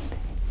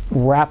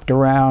wrapped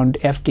around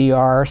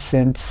FDR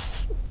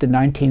since the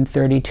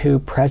 1932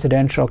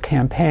 presidential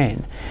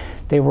campaign.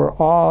 They were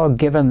all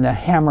given the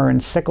hammer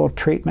and sickle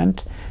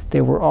treatment.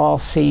 They were all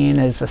seen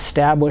as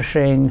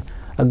establishing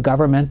a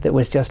government that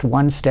was just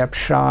one step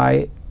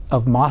shy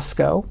of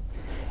Moscow.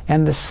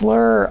 And the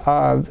slur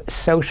of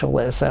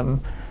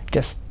socialism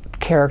just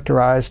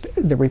characterized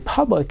the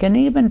Republic, and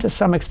even to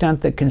some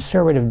extent the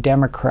conservative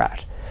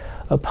Democrat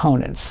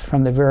opponents,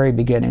 from the very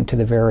beginning to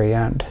the very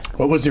end.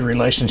 What was the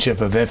relationship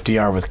of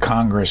FDR with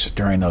Congress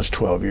during those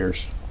 12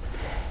 years?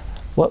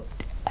 What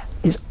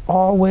is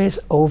always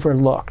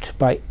overlooked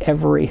by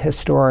every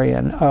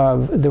historian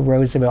of the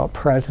Roosevelt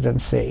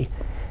presidency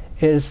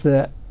is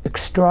the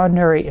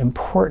extraordinary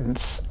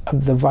importance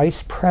of the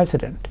vice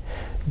president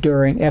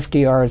during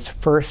FDR's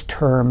first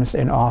terms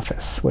in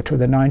office, which were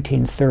the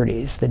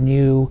 1930s, the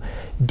New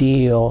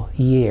Deal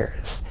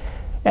years.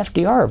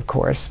 FDR, of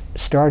course,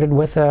 started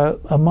with a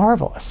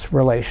marvelous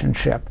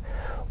relationship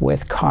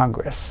with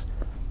Congress,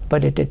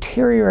 but it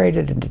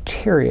deteriorated and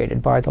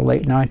deteriorated by the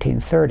late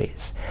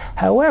 1930s.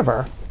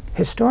 However,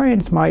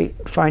 historians might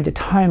find it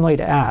timely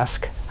to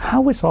ask,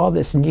 how was all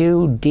this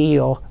New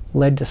Deal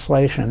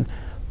legislation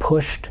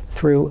pushed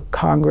through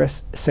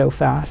Congress so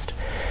fast?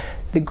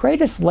 The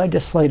greatest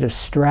legislative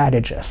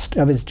strategist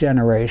of his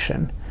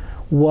generation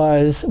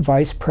was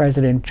Vice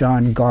President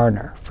John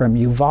Garner from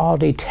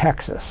Uvalde,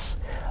 Texas,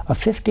 a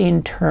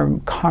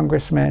 15-term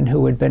congressman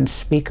who had been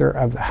Speaker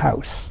of the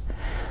House.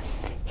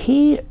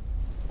 He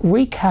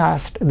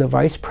recast the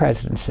vice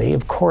presidency,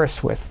 of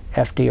course with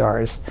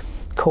FDR's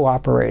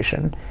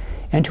cooperation,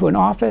 into an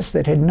office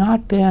that had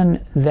not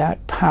been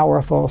that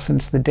powerful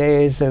since the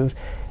days of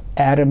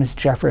Adams,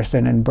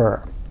 Jefferson, and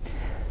Burr.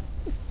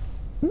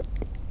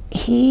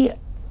 He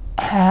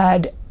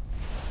had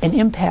an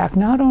impact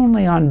not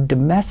only on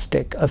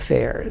domestic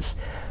affairs,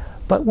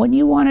 but when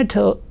you wanted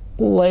to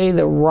lay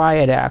the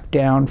riot act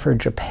down for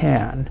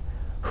Japan,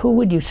 who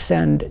would you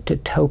send to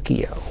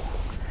Tokyo?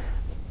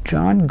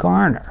 John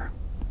Garner,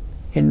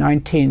 in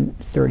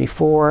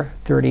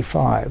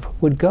 1934-35,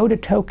 would go to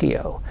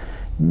Tokyo,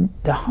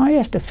 the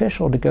highest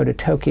official to go to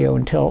Tokyo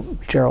until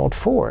Gerald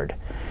Ford.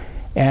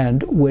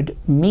 and would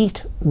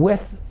meet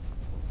with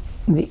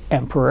the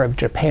Emperor of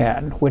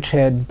Japan, which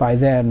had by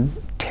then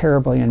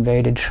terribly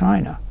invaded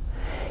China.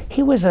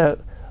 He was a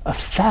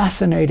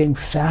fascinating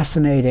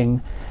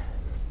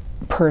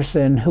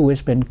person who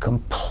has been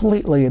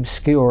completely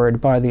obscured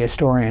by the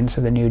historians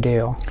of the New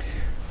Deal.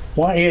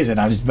 Why is it,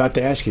 I was about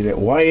to ask you that,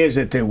 why is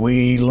it that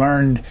we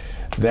learned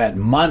that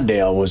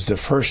Mondale was the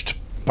first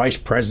vice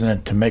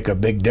president to make a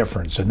big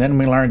difference, and then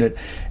we learned that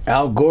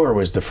Al Gore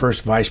was the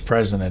first vice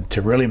president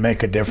to really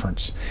make a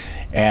difference,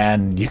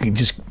 and you can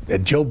just,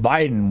 Joe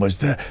Biden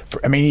was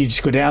you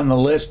just go down the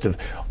list of,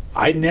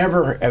 I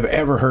never have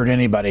ever heard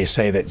anybody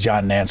say that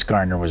John Nance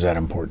Garner was that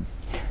important.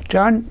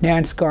 John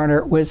Nance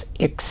Garner was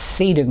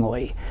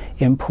exceedingly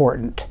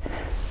important.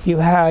 You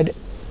had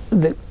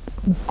the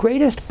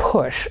greatest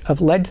push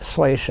of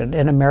legislation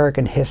in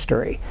American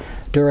history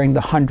during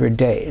the 100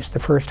 days, the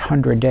first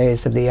 100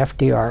 days of the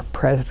FDR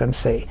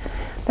presidency.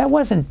 That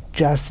wasn't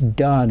just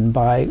done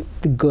by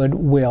the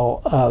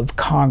goodwill of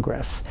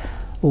Congress,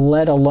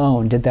 let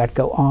alone did that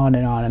go on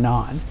and on and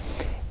on.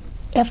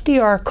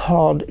 FDR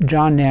called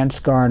John Nance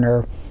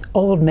Garner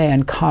old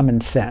man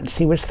common sense.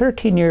 He was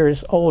 13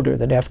 years older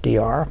than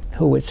FDR,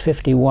 who was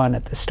 51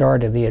 at the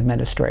start of the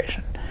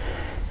administration.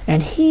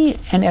 And he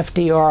and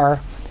FDR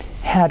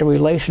had a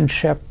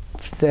relationship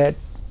that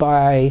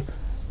by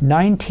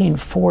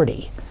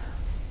 1940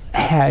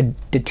 had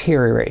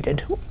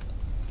deteriorated.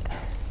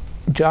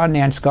 John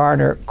Nance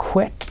Garner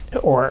quit,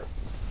 or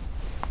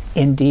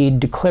indeed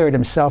declared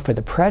himself for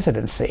the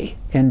presidency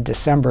in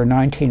December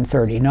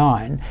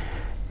 1939.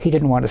 He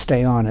didn't want to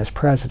stay on as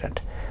president.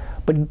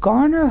 But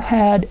Garner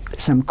had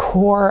some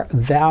core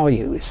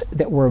values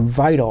that were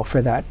vital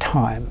for that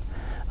time.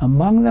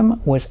 Among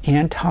them was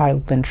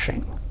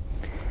anti-lynching.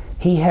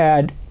 He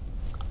had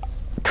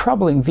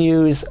troubling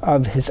views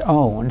of his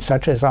own,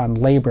 such as on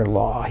labor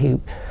law. He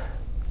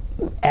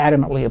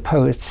adamantly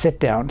opposed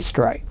sit-down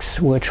strikes,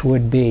 which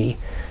would be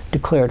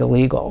declared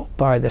illegal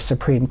by the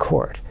Supreme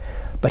Court.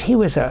 But he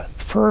was a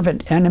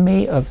fervent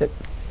enemy of the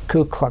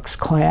Ku Klux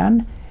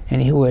Klan,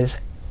 and he was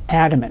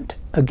adamant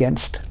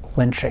against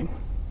lynching.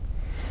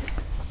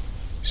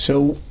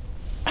 So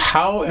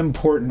how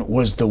important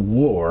was the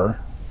war,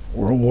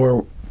 World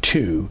War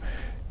II,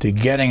 to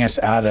getting us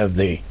out of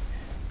the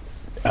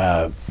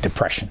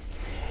Depression?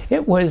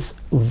 It was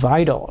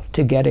vital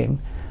to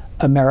getting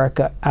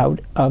America out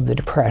of the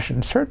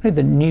Depression. Certainly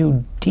the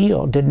New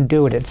Deal didn't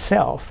do it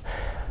itself.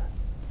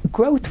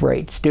 Growth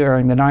rates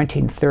during the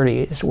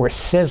 1930s were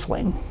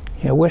sizzling.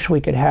 I wish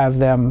we could have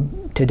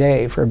them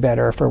today, for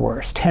better or for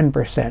worse,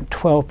 10%,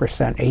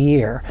 12% a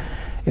year,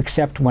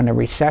 except when a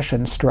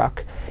recession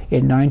struck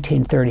in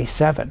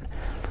 1937.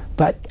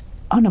 But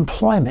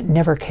unemployment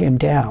never came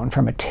down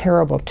from a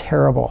terrible,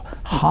 terrible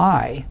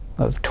high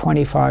of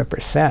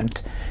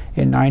 25%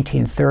 in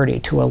 1930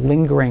 to a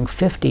lingering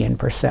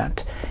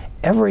 15%.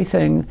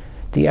 Everything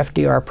the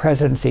FDR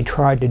presidency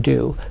tried to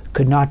do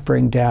could not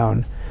bring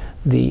down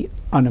the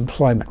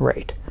unemployment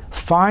rate.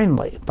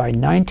 Finally, by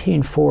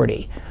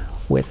 1940,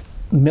 with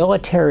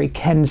military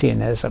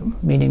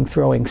Keynesianism, meaning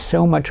throwing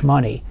so much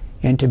money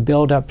into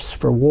buildups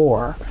for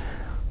war,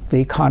 the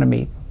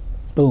economy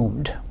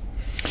boomed.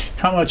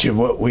 How much of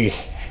what we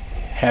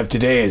have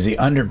today as the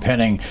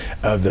underpinning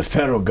of the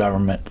federal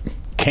government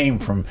came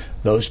from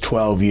those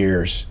 12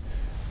 years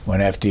when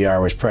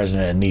FDR was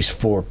president and these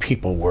four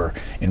people were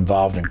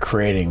involved in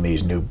creating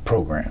these new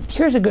programs?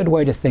 Here's a good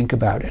way to think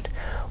about it.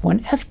 When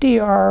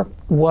FDR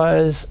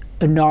was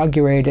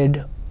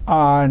inaugurated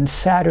on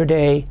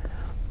Saturday,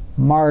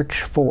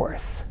 March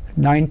 4th,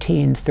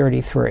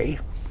 1933,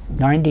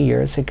 90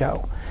 years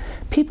ago,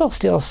 people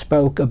still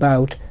spoke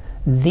about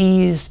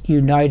these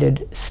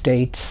United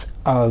States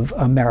of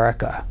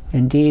America.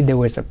 Indeed, there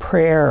was a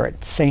prayer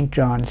at St.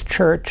 John's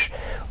Church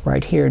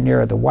right here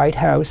near the White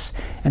House,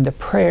 and the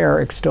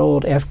prayer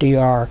extolled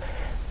FDR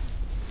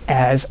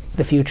as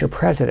the future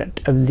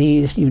president of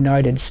these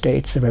United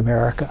States of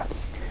America.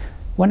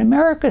 When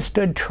America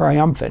stood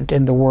triumphant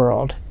in the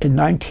world in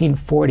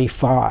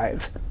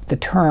 1945, the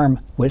term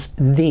was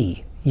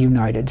the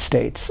United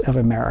States of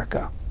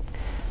America.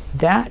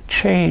 That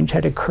change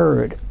had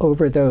occurred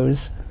over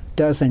those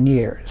dozen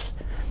years.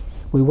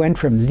 We went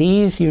from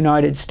these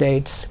United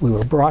States, we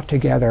were brought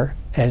together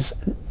as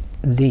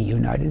the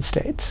United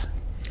States.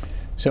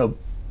 So,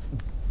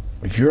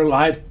 if you're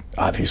alive,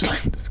 obviously,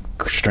 it's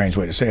a strange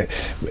way to say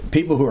it,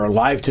 people who are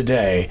alive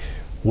today,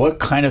 what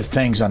kind of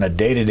things on a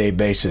day-to-day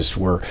basis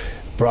were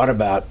brought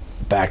about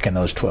back in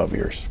those 12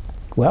 years?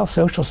 Well,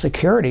 Social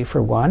Security,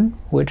 for one,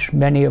 which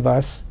many of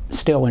us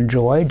still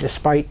enjoy,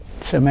 despite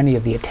so many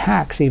of the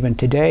attacks even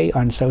today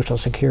on Social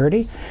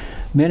Security.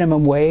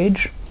 Minimum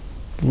wage,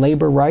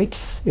 labor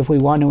rights, if we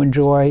want to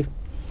enjoy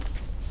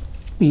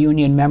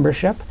union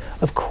membership.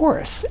 Of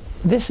course,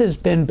 this has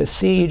been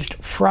besieged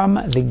from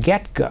the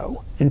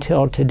get-go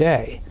until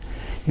today.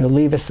 You know,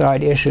 leave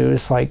aside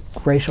issues like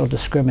racial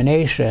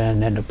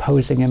discrimination and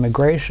opposing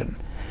immigration.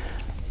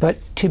 But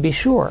to be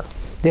sure,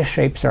 this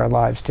shapes our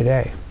lives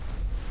today.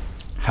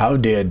 How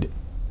did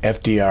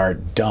FDR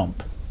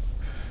dump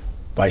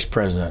Vice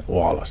President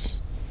Wallace?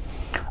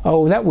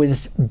 Oh, that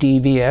was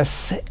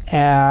devious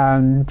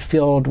and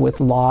filled with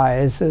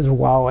lies, as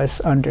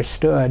Wallace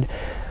understood.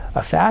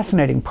 A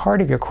fascinating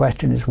part of your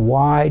question is,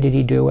 why did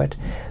he do it?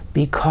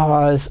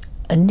 Because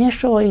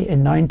initially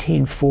in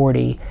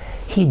 1940,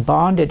 he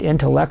bonded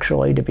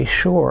intellectually, to be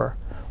sure,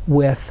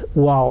 with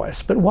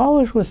Wallace. But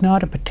Wallace was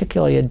not a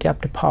particularly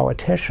adept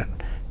politician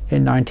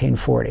in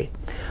 1940.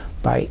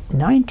 By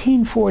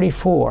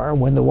 1944,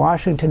 when the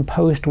Washington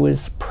Post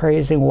was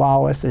praising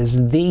Wallace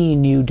as the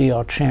New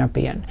Deal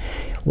champion,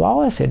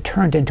 Wallace had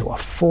turned into a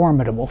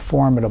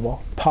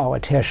formidable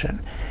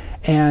politician,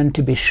 and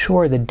to be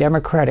sure, the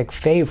Democratic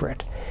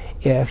favorite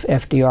if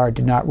FDR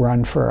did not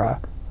run for a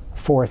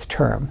fourth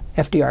term.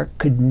 FDR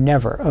could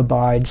never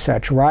abide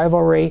such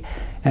rivalry,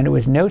 and it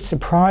was no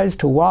surprise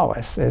to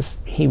Wallace, as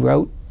he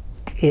wrote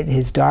in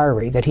his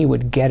diary, that he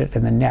would get it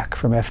in the neck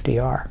from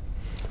FDR.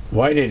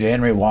 Why did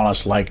Henry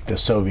Wallace like the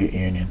Soviet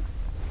Union?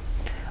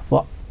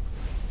 Well,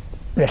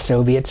 the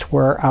Soviets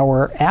were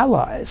our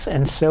allies,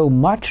 and so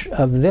much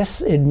of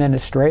this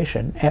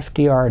administration,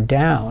 FDR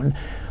down,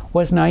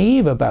 was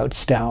naive about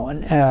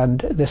Stalin and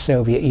the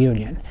Soviet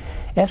Union.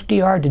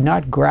 FDR did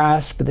not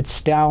grasp that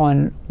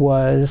Stalin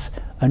was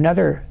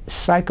another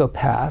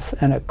psychopath,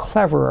 and a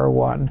cleverer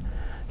one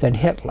than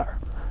Hitler.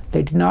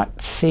 They did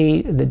not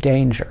see the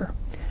danger,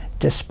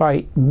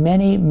 despite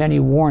many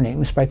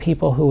warnings by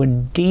people who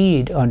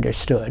indeed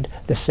understood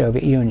the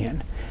Soviet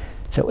Union.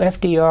 So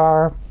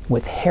FDR,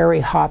 with Harry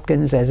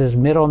Hopkins as his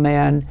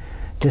middleman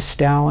to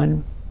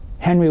Stalin,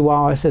 Henry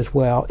Wallace as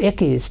well,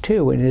 Ickes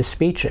too in his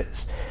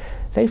speeches,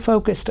 they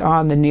focused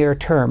on the near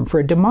term.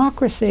 For a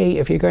democracy,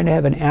 if you're going to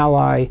have an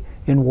ally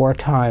in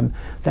wartime,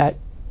 that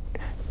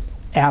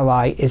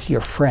ally is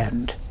your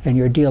friend, and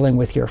you're dealing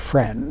with your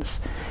friends.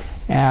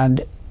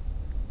 And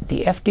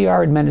the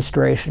FDR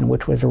administration,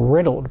 which was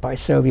riddled by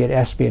Soviet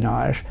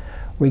espionage,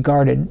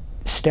 regarded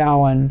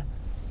Stalin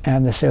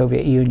and the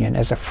Soviet Union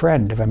as a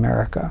friend of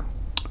America.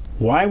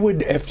 Why would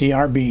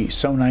FDR be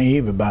so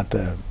naive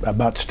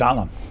about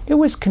Stalin? It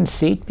was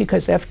conceit,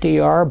 because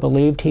FDR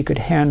believed he could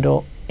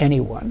handle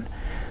anyone,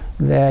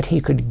 that he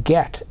could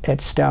get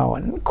at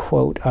Stalin,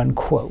 quote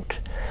unquote.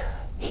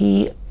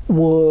 He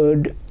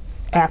would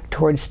act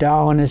toward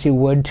Stalin as you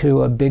would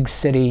to a big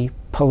city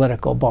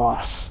political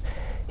boss.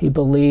 He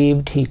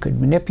believed he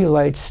could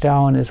manipulate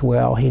Stalin as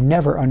well. He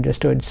never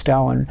understood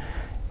Stalin.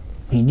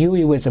 He knew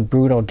he was a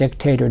brutal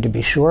dictator, to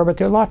be sure, but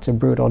there are lots of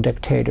brutal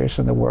dictators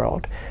in the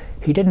world.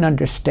 He didn't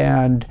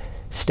understand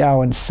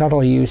Stalin's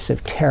subtle use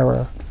of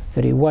terror,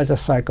 that he was a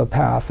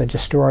psychopath, a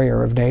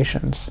destroyer of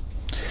nations.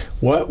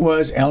 What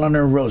was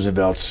Eleanor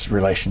Roosevelt's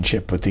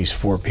relationship with these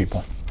four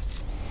people?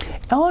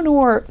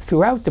 Eleanor,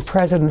 throughout the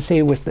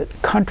presidency, was the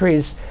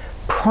country's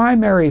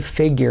primary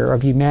figure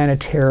of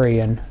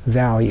humanitarian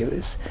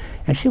values,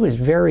 and she was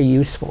very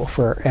useful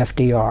for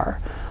FDR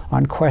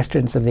on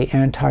questions of the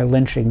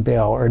anti-lynching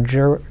bill or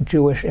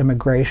Jewish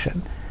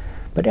immigration.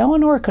 But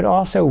Eleanor could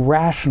also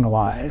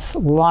rationalize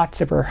lots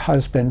of her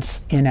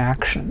husband's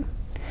inaction.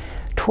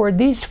 Toward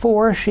these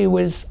four, she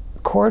was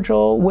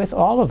cordial with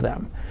all of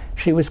them.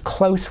 She was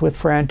close with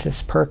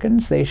Francis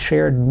Perkins. They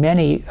shared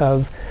many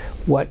of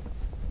what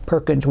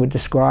Perkins would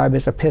describe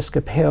as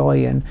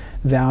Episcopalian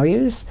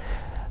values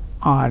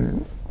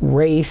on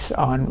race,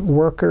 on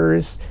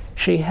workers.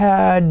 She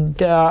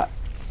had a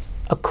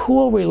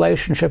cool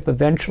relationship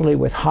eventually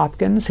with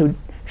Hopkins, who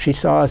she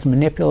saw as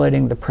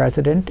manipulating the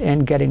president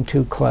and getting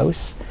too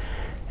close,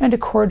 and a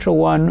cordial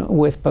one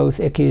with both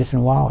Ickes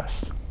and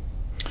Wallace.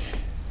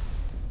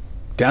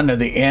 Down to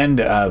the end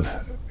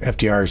of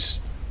FDR's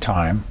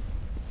time,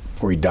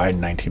 before he died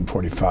in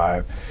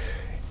 1945,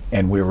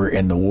 and we were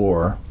in the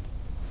war,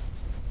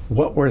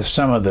 what were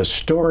some of the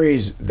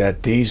stories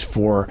that these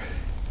four,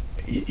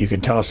 you can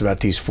tell us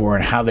about these four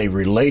and how they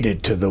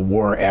related to the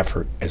war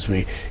effort as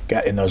we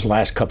got in those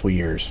last couple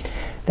years?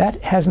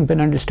 That hasn't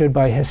been understood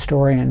by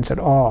historians at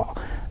all.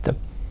 The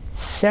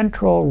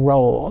central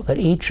role that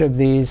each of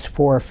these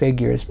four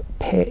figures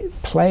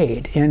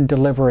played in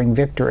delivering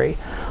victory.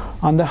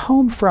 On the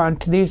home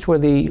front, these were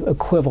the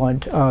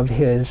equivalent of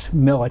his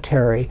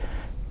military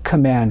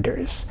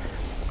commanders.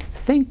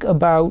 Think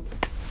about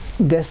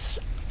this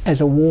as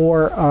a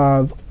war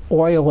of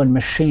oil and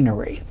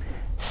machinery.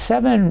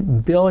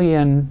 7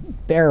 billion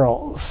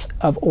barrels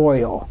of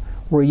oil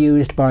were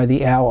used by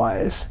the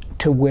Allies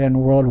to win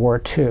World War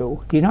II.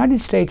 The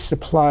United States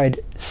supplied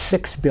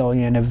 6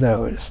 billion of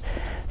those.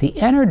 The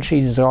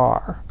energy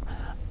czar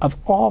of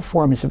all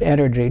forms of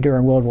energy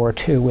during World War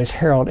II was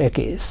Harold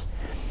Ickes.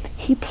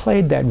 He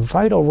played that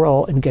vital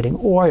role in getting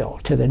oil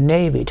to the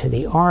Navy, to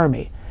the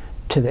Army,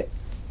 to the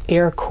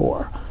Air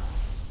Corps.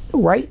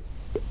 Right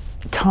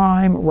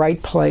time,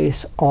 right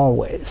place,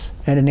 always,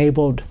 and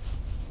enabled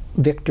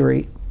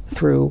victory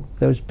through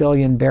those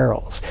billion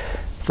barrels.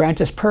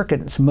 Francis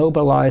Perkins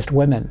mobilized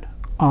women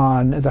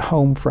on the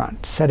home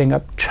front, setting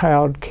up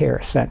child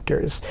care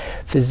centers,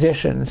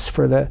 physicians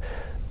for the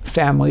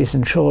families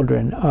and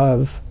children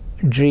of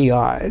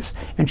GIs,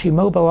 and she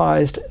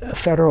mobilized a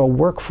federal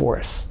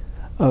workforce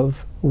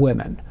of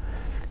women.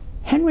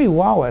 Henry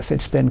Wallace,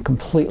 it's been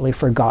completely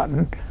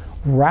forgotten,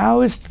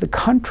 roused the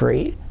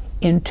country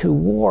into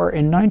war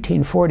in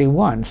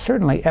 1941.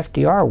 Certainly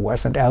FDR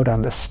wasn't out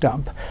on the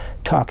stump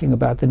talking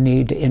about the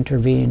need to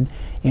intervene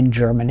in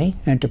Germany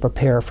and to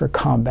prepare for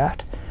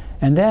combat.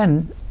 And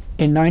then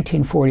in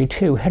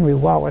 1942, Henry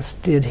Wallace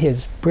did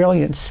his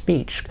brilliant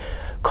speech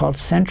called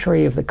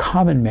Century of the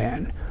Common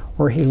Man,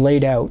 where he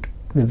laid out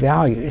the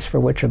values for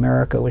which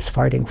America was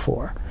fighting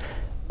for.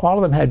 All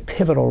of them had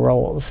pivotal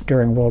roles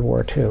during World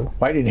War II.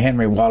 Why did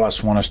Henry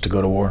Wallace want us to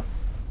go to war?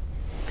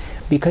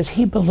 Because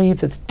he believed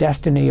that the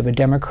destiny of a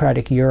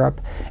democratic Europe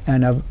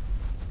and of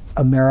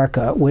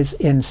America was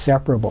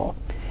inseparable.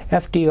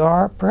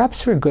 FDR,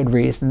 perhaps for good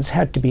reasons,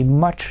 had to be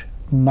much,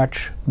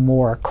 much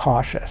more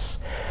cautious.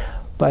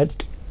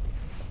 But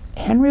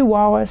Henry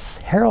Wallace,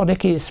 Harold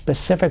Ickes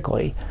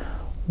specifically,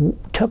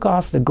 took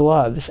off the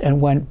gloves and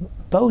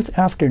went both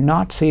after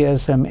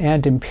Nazism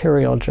and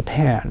Imperial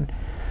Japan.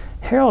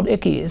 Harold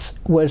Ickes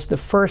was the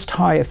first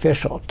high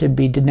official to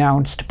be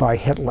denounced by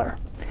Hitler.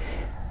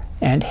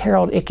 And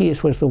Harold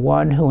Ickes was the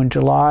one who in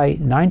July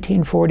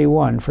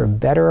 1941, for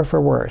better or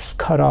for worse,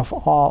 cut off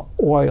all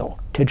oil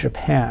to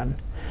Japan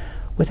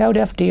without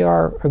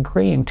FDR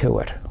agreeing to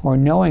it or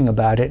knowing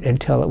about it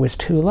until it was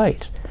too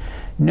late.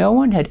 No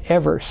one had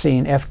ever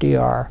seen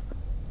FDR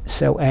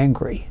so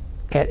angry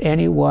at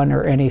anyone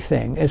or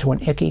anything as when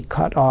Ickes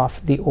cut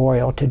off the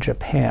oil to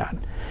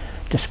Japan,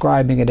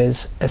 describing it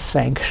as a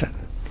sanction.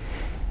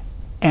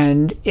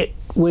 And it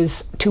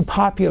was too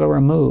popular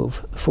a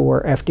move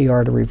for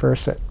FDR to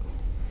reverse it.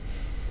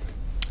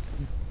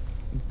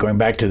 Going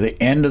back to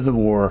the end of the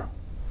war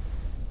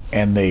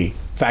and the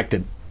fact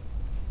that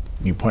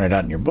you pointed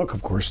out in your book,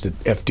 of course, that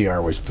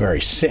FDR was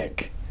very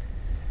sick.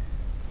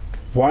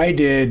 Why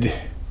did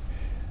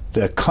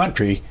the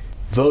country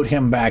vote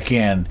him back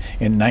in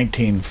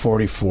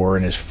 1944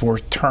 in his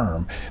fourth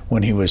term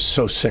when he was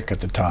so sick at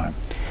the time?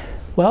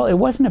 Well, it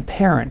wasn't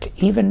apparent,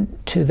 even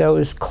to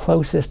those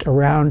closest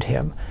around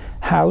him,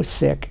 how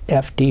sick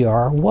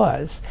FDR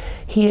was.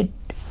 He had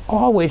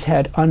always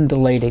had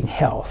undulating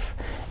health.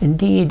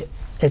 Indeed,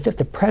 as if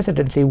the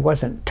presidency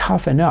wasn't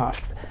tough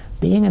enough,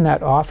 being in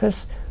that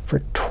office for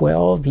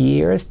 12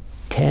 years,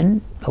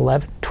 10,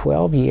 11,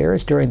 12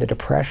 years during the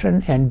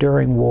Depression and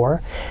during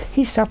war,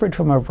 he suffered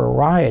from a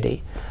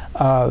variety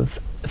of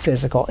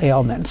physical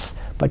ailments,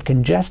 but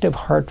congestive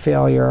heart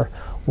failure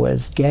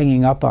was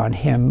ganging up on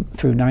him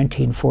through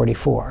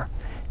 1944.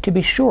 To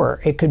be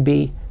sure, it could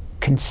be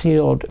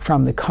concealed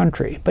from the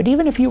country, but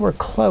even if you were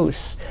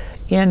close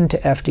into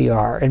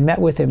FDR and met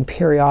with him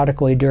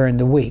periodically during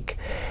the week,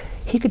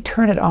 he could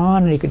turn it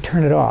on and he could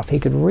turn it off. He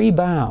could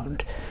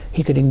rebound.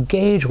 He could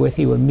engage with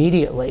you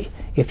immediately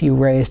if you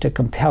raised a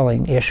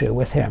compelling issue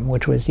with him,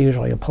 which was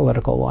usually a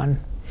political one.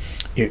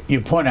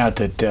 You point out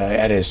that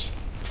at his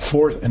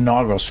fourth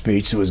inaugural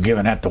speech that was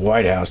given at the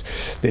White House,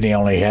 that he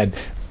only had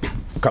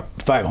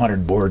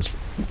 500 words,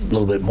 a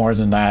little bit more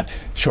than that,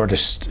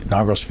 shortest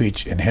inaugural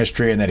speech in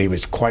history, and that he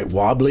was quite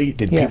wobbly.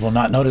 Did Yes. people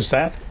not notice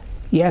that?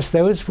 Yes,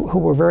 those who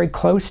were very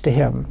close to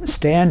him,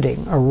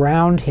 standing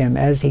around him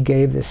as he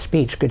gave this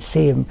speech, could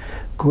see him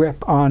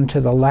grip onto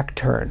the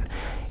lectern.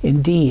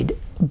 Indeed,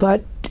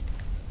 but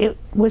it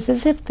was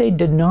as if they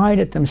denied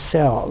it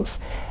themselves.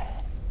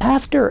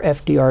 After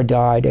FDR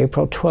died,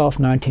 April 12,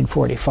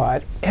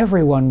 1945,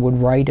 everyone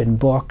would write in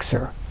books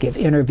or give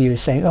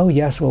interviews saying, oh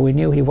yes, well, we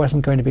knew he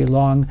wasn't going to be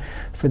long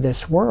for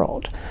this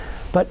world.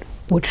 But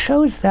what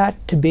shows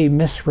that to be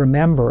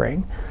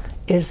misremembering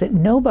is that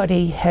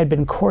nobody had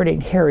been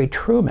courting Harry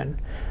Truman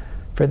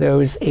for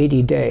those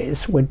 80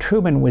 days when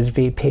Truman was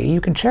VP. You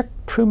can check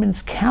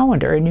Truman's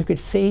calendar and you could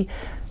see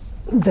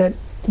that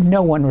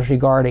no one was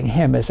regarding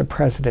him as a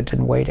president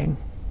in waiting.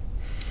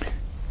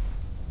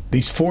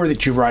 These four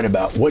that you write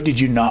about, what did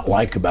you not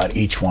like about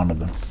each one of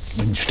them?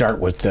 We can start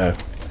with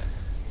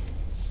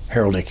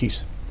Harold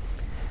Ickes.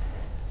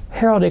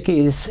 Harold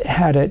Ickes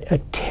had a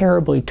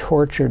terribly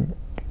tortured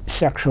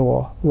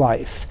sexual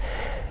life.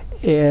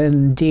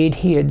 Indeed,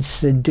 he had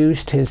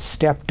seduced his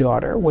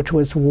stepdaughter, which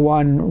was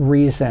one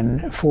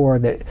reason for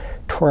the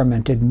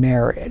tormented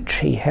marriage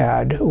he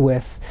had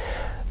with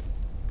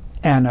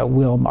Anna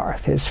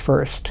Wilmarth, his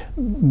first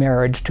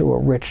marriage to a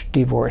rich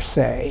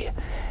divorcee.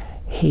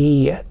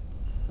 He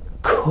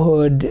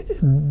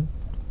could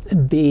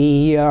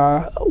be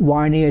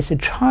whiny as a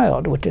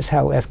child, which is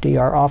how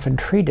FDR often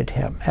treated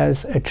him,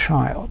 as a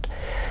child.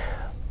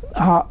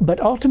 But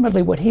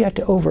ultimately what he had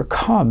to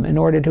overcome in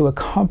order to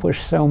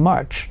accomplish so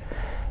much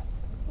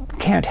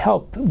can't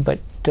help but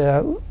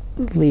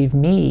leave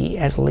me,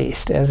 at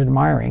least, as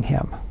admiring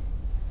him.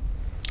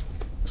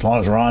 As long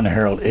as we're on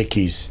Harold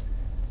Ickes,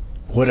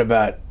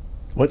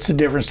 what's the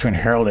difference between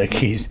Harold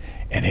Ickes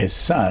and his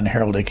son,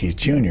 Harold Ickes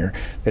Jr.,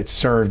 that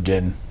served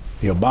in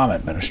the Obama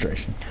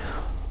administration?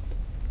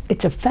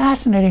 It's a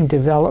fascinating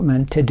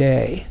development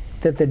today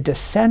that the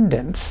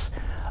descendants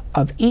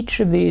of each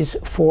of these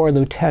four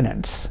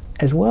lieutenants,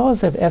 as well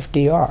as of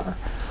FDR,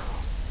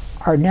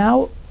 are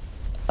now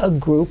a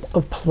group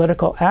of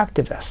political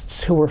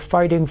activists who were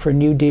fighting for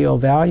New Deal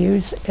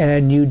values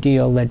and New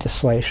Deal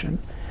legislation.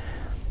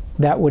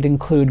 That would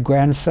include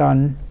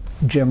grandson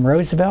Jim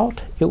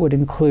Roosevelt. It would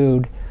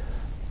include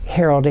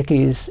Harold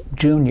Ickes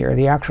Jr.,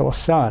 the actual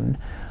son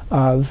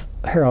of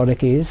Harold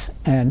Ickes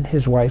and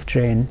his wife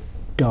Jane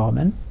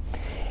Dahlman.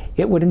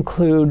 It would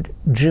include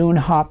June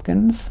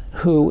Hopkins,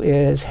 who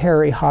is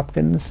Harry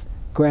Hopkins'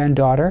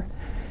 granddaughter,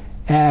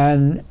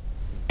 and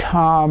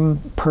Tom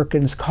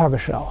Perkins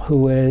Coggeshall,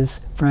 who is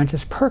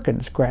Francis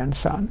Perkins'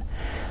 grandson.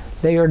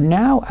 They are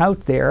now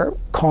out there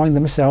calling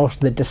themselves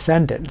the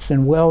Descendants,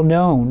 and well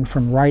known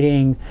from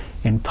writing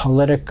in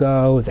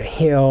Politico, The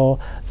Hill,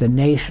 The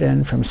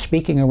Nation, from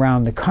speaking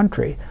around the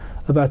country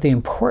about the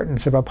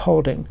importance of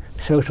upholding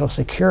Social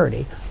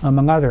Security,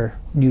 among other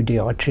New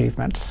Deal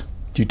achievements.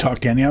 Do you talk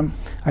to any of them?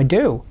 I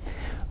do.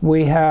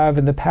 We have,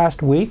 in the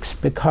past weeks,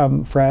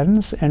 become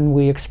friends, and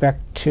we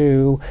expect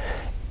to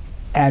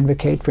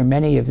advocate for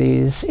many of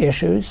these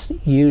issues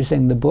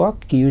using the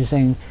book,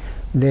 using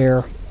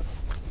their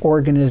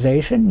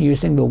organization,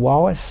 using the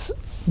Wallace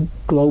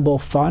Global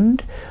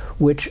Fund,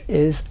 which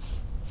is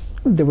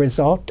the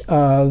result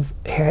of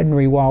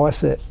Henry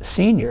Wallace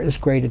Sr.'s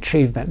great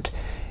achievement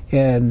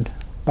in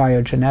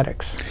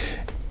biogenetics.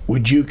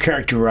 Would you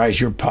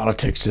characterize your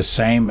politics the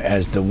same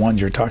as the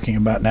ones you're talking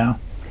about now?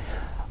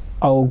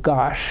 Oh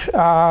gosh,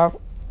 I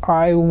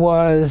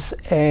was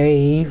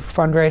a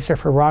fundraiser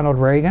for Ronald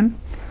Reagan,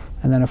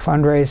 and then a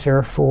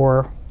fundraiser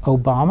for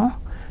Obama,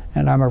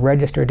 and I'm a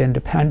registered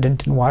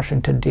independent in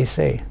Washington,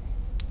 D.C.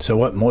 So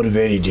what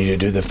motivated you to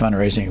do the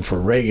fundraising for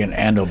Reagan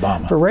and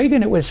Obama? For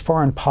Reagan, it was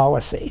foreign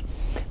policy,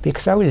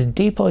 because I was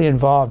deeply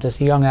involved as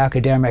a young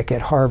academic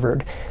at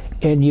Harvard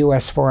in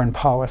U.S. foreign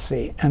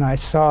policy, and I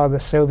saw the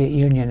Soviet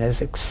Union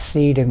as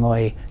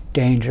exceedingly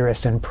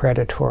dangerous and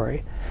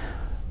predatory.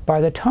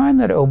 By the time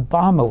that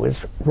Obama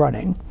was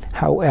running,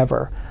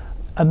 however,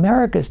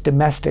 America's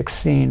domestic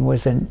scene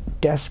was in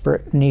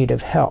desperate need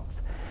of help,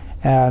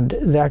 and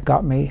that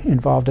got me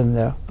involved in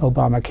the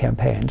Obama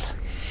campaigns.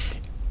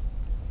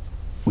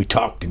 We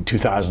talked in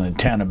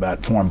 2010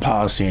 about foreign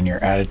policy and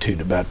your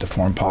attitude about the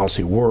foreign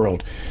policy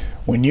world.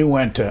 When you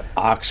went to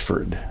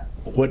Oxford,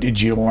 what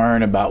did you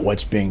learn about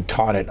what's being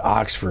taught at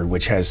Oxford,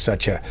 which has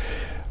such a,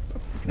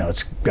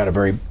 it's got a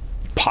very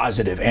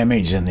positive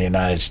image in the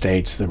United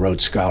States, the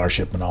Rhodes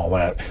Scholarship and all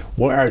that.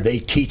 What are they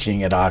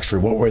teaching at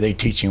Oxford? What were they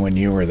teaching when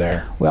you were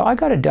there? Well, I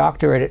got a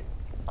doctorate at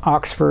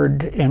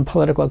Oxford in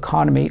political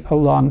economy a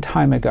long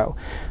time ago.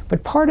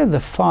 But part of the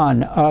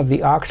fun of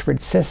the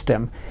Oxford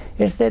system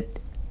is that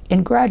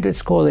in graduate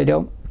school they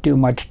don't do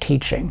much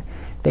teaching.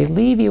 They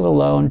leave you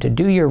alone to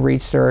do your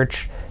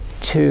research,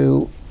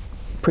 to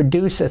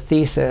produce a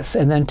thesis,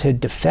 and then to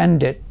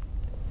defend it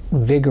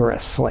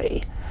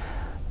vigorously.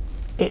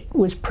 It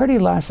was pretty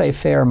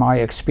laissez-faire, my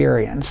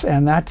experience,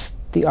 and that's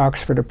the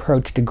Oxford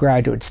approach to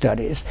graduate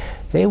studies.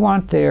 They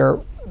want their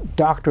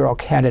doctoral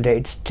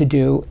candidates to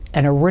do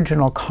an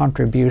original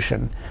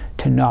contribution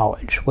to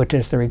knowledge, which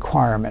is the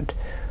requirement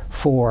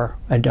for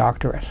a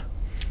doctorate.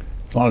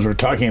 As long as we're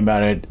talking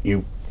about it,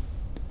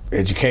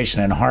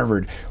 education in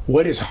Harvard.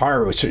 What is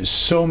Harvard?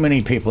 So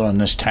many people in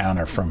this town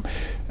are from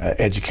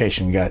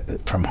education got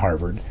from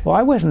Harvard. Well,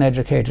 I wasn't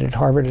educated at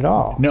Harvard at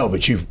all. No,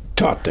 but you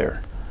taught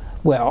there.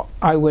 Well,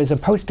 I was a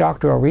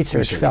postdoctoral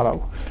research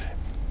fellow.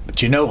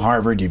 But you know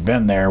Harvard, you've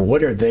been there.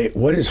 What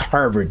is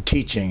Harvard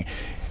teaching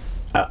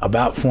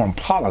about foreign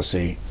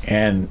policy,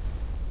 and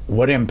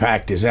what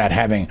impact is that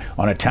having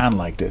on a town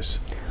like this?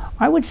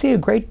 I would see a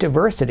great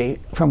diversity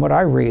from what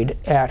I read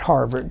at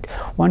Harvard.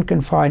 One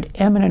can find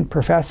eminent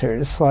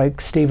professors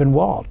like Stephen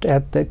Walt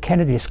at the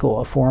Kennedy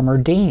School, a former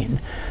dean,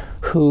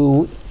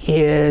 who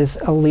is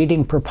a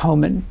leading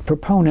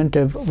proponent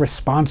of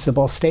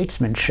responsible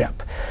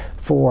statesmanship,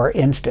 for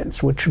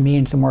instance, which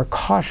means a more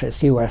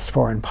cautious U.S.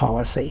 foreign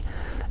policy.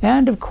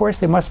 And of course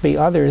there must be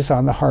others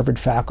on the Harvard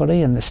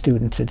faculty and the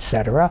students,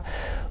 etc.,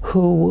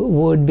 who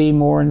would be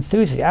more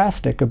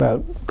enthusiastic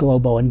about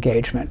global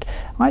engagement.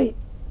 I,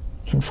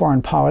 in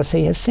foreign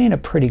policy, have seen a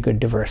pretty good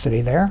diversity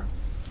there.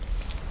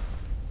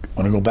 I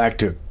want to go back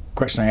to a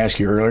question I asked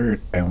you earlier,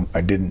 and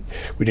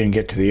we didn't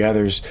get to the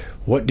others.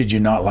 What did you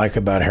not like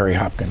about Harry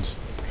Hopkins?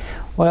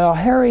 Well,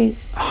 Harry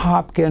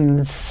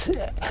Hopkins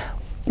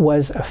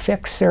was a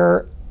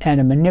fixer and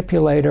a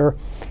manipulator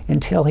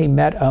until he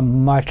met a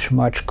much,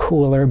 much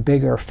cooler,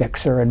 bigger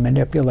fixer and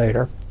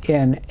manipulator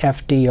in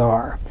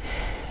FDR.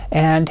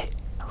 And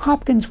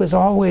Hopkins was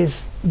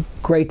always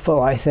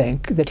grateful, I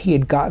think, that he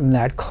had gotten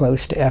that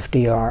close to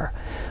FDR.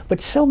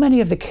 But so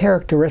many of the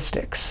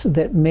characteristics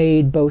that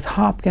made both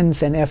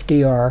Hopkins and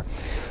FDR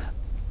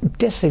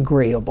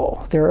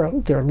disagreeable,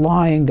 their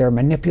lying, their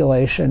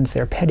manipulations,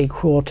 their petty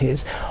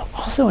cruelties,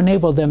 also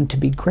enabled them to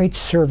be great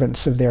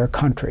servants of their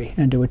country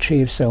and to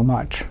achieve so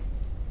much.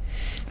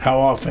 How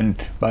often,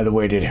 by the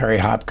way, did Harry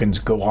Hopkins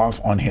go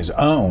off on his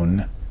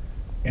own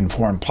in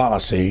foreign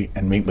policy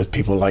and meet with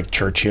people like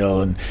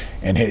Churchill, and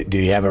did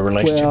he have a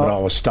relationship at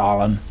all with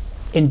Stalin?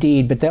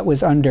 Indeed, but that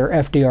was under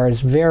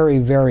FDR's very,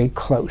 very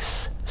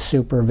close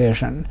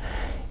supervision.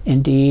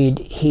 Indeed,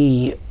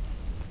 he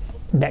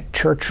met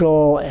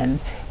Churchill, and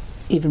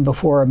even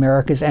before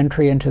America's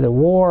entry into the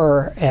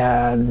war,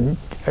 and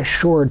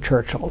assured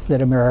Churchill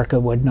that America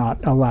would not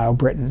allow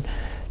Britain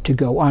to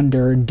go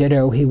under.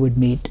 Ditto, he would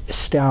meet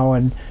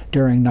Stalin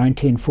during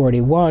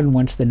 1941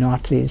 once the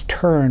Nazis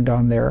turned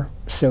on their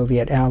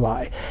Soviet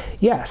ally.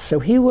 Yes, so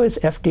he was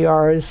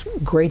FDR's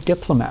great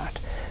diplomat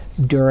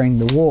during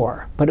the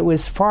war, but it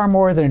was far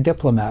more than a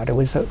diplomat. It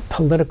was a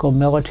political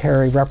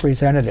military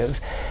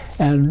representative.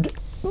 And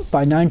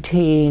by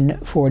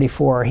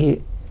 1944,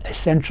 he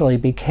essentially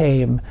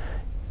became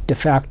de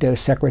facto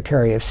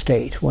Secretary of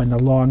State when the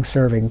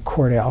long-serving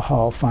Cordell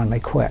Hull finally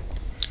quit.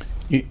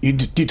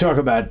 You talk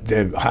about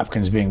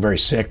Hopkins being very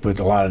sick with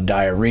a lot of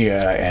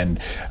diarrhea and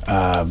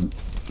a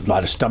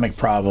lot of stomach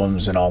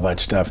problems and all that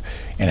stuff,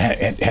 and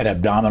had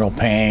abdominal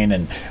pain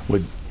and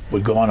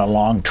would go on a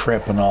long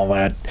trip and all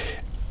that.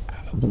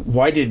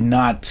 Why did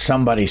not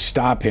somebody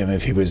stop him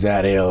if he was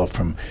that ill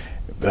from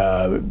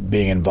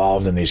being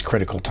involved in these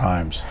critical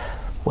times?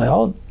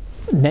 Well,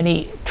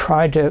 many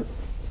tried to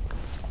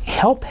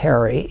help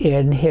Harry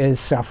in his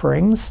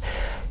sufferings.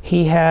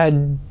 He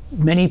had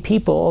many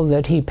people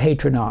that he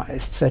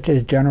patronized, such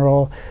as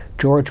General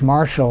George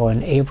Marshall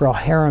and Averell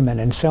Harriman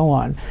and so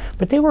on.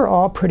 But they were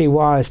all pretty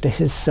wise to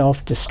his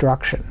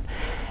self-destruction.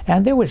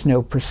 And there was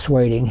no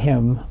persuading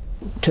him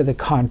to the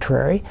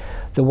contrary.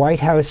 The White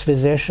House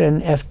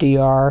physician,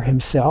 FDR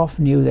himself,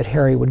 knew that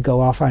Harry would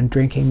go off on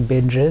drinking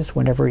binges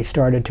whenever he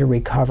started to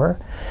recover.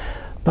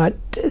 But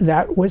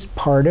that was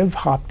part of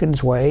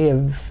Hopkins' way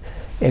of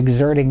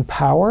exerting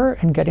power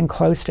and getting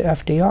close to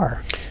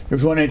FDR.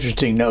 There's one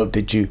interesting note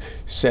that you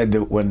said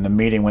that when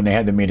they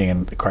had the meeting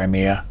in the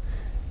Crimea,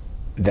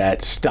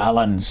 that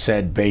Stalin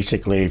said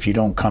basically, if you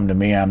don't come to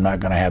me, I'm not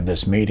going to have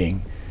this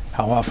meeting.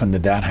 How often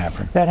did that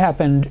happen? That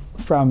happened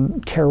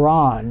from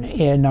Tehran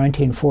in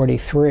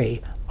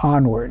 1943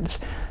 onwards.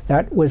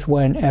 That was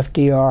when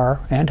FDR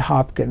and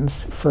Hopkins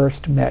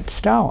first met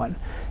Stalin.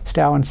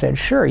 Stalin said,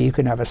 sure, you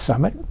can have a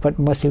summit, but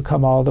unless you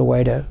come all the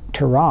way to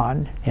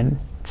Tehran in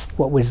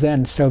what was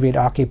then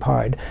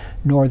Soviet-occupied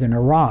northern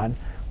Iran,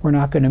 we're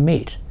not going to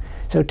meet.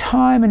 So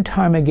time and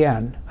time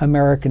again,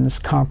 Americans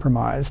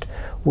compromised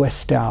with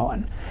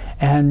Stalin.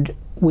 And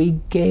we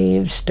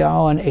gave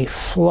Stalin a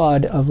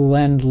flood of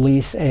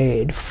Lend-Lease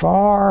aid,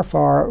 far,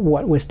 far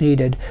what was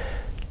needed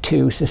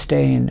to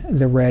sustain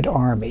the Red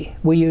Army.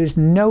 We used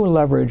no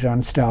leverage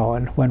on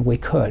Stalin when we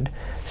could,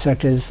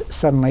 such as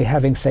suddenly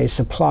having, say,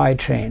 supply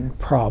chain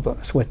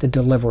problems with the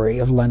delivery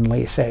of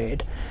Lend-Lease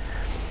aid.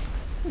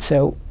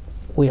 So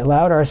we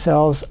allowed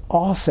ourselves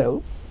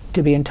also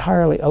to be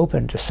entirely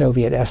open to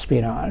Soviet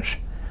espionage.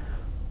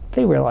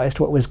 They realized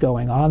what was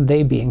going on,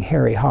 they being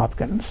Harry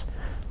Hopkins.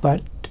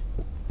 But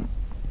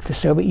the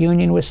Soviet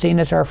Union was seen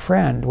as our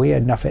friend. We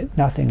had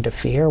nothing to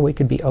fear. We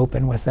could be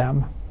open with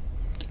them.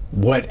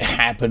 What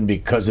happened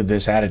because of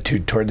this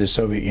attitude toward the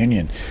Soviet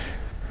Union?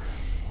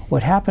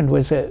 What happened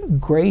was a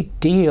great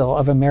deal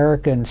of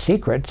American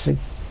secrets,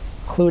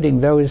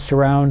 including those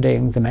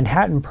surrounding the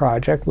Manhattan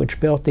Project, which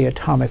built the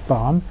atomic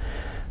bomb,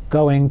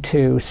 going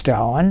to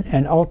Stalin,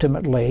 and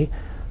ultimately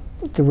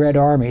the Red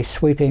Army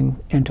sweeping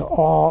into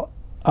all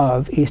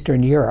of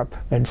Eastern Europe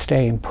and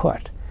staying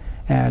put,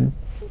 and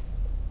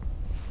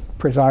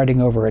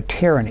presiding over a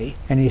tyranny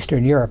in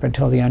Eastern Europe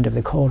until the end of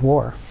the Cold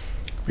War.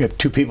 We have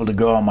two people to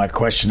go on my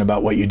question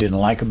about what you didn't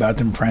like about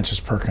them. Francis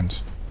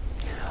Perkins.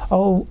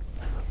 Oh,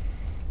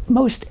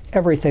 most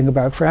everything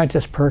about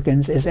Francis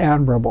Perkins is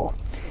admirable.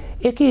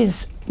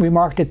 Ickes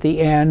remarked at the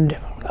end,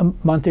 a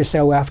month or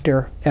so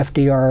after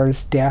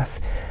FDR's death,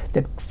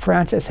 that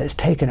Frances has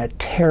taken a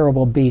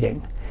terrible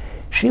beating.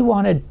 She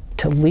wanted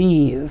to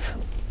leave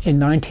in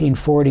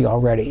 1940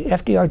 already.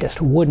 FDR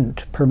just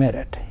wouldn't permit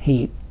it.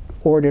 He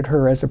ordered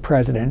her as a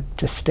president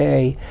to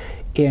stay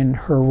in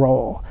her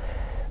role.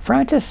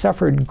 Frances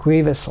suffered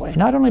grievously,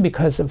 not only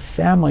because of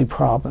family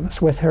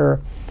problems with her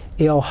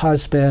ill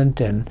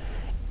husband and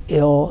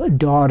ill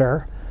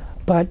daughter,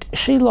 but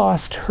she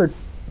lost her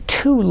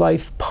two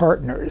life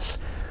partners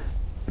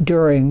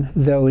during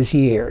those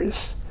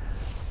years.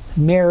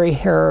 Mary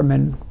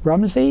Harriman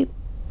Rumsey,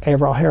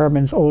 Averell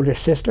Harriman's older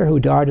sister, who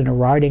died in a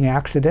riding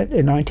accident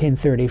in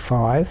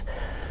 1935.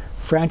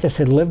 Frances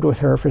had lived with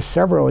her for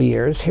several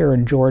years here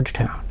in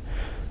Georgetown.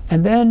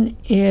 And then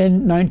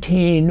in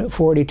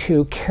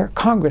 1942,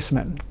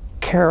 Congresswoman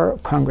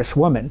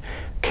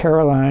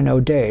Caroline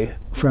O'Day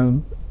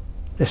from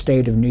the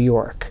state of New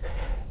York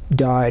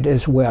died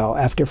as well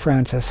after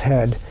Frances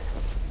had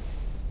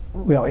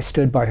really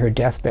stood by her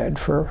deathbed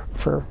for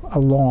a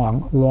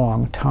long,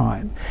 long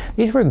time.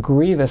 These were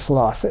grievous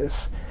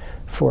losses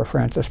for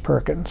Francis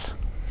Perkins.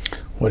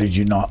 What did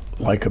you not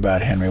like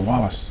about Henry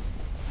Wallace?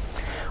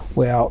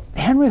 Well,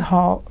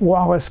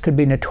 Wallace could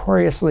be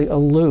notoriously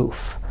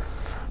aloof,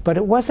 but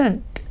it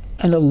wasn't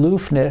an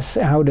aloofness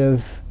out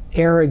of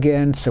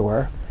arrogance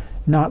or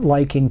not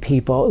liking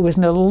people. It was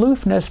an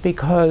aloofness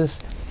because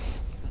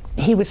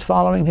he was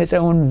following his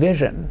own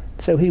vision.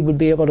 So he would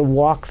be able to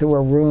walk through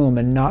a room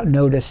and not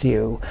notice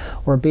you,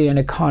 or be in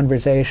a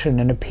conversation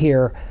and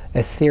appear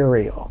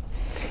ethereal.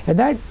 And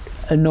that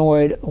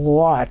annoyed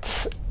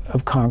lots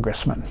of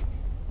congressmen.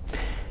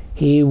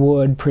 He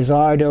would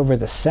preside over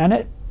the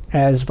Senate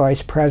as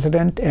vice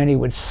president, and he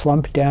would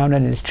slump down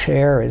in his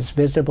chair as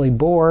visibly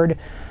bored,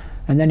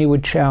 and then he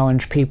would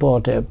challenge people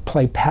to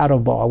play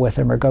paddleball with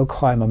him or go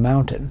climb a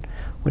mountain,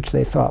 which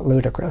they thought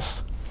ludicrous.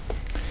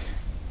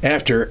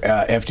 After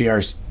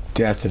FDR's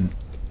death in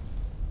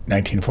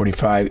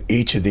 1945,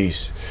 each of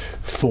these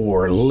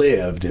four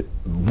lived,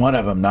 one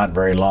of them not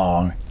very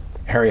long.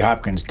 Harry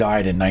Hopkins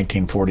died in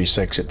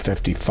 1946 at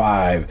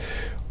 55.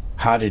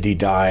 How did he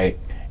die,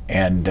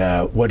 and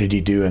what did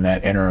he do in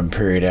that interim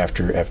period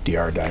after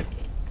FDR died?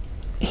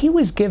 He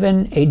was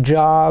given a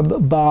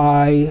job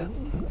by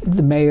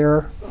the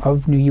mayor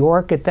of New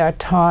York at that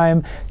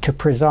time to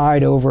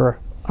preside over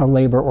a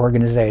labor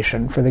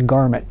organization for the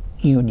garment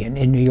union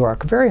in New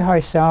York. Very high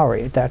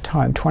salary at that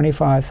time,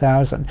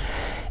 $25,000.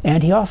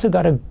 And he also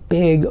got a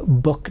big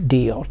book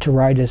deal to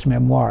write his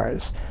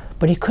memoirs.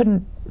 But he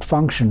couldn't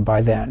function by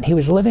then. He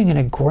was living in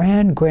a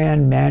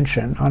grand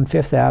mansion on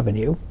Fifth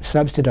Avenue,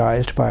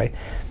 subsidized by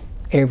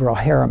Averell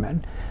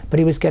Harriman. But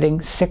he was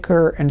getting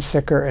sicker and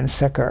sicker and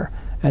sicker.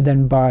 And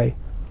then by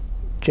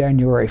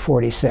January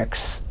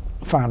 46,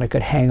 finally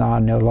could hang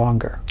on no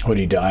longer. What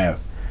did he die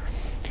of?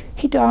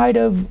 He died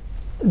of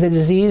the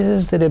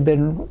diseases that had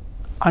been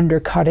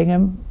undercutting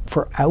him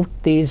throughout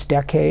these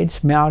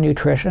decades.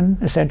 Malnutrition.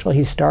 Essentially,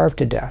 he starved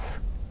to death.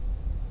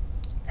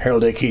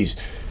 Harold Ickes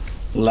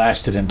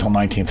lasted until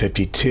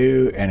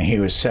 1952, and he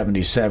was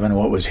 77.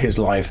 What was his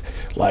life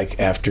like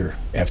after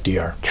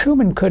FDR?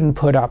 Truman couldn't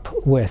put up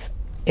with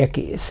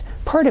Ickes.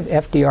 Part of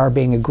FDR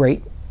being a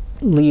great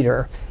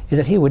leader is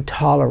that he would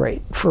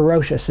tolerate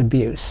ferocious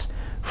abuse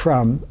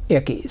from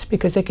Ickes,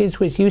 because Ickes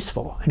was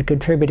useful and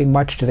contributing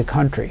much to the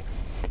country.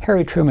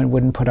 Harry Truman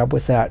wouldn't put up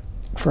with that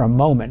for a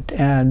moment,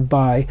 and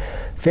by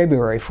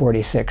February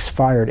 46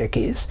 fired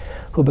Ickes,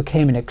 who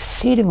became an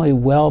exceedingly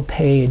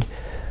well-paid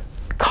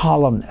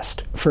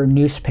columnist for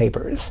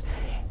newspapers.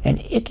 And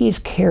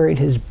Ickes carried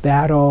his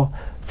battle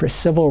for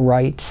civil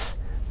rights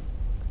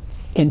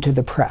into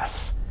the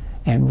press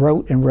and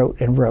wrote and wrote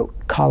and wrote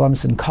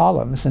columns and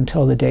columns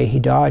until the day he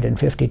died in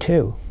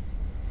 52.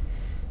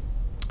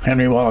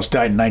 Henry Wallace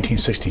died in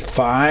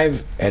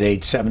 1965 at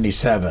age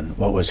 77.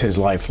 What was his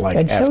life like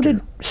and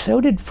after? So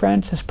did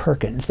Francis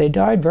Perkins. They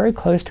died very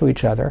close to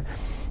each other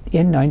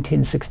in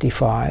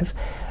 1965.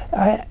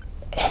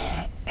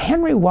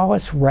 Henry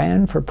Wallace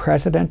ran for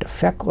president, a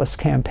feckless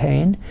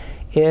campaign,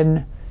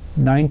 in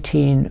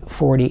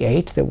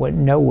 1948 that went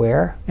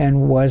nowhere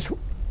and was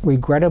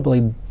regrettably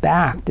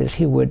backed, as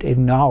he would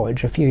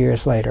acknowledge a few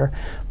years later,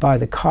 by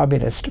the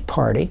Communist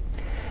Party.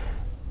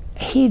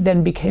 He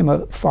then became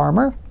a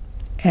farmer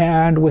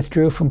and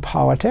withdrew from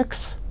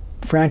politics.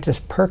 Frances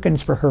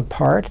Perkins, for her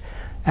part,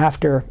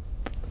 after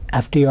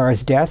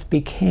FDR's death,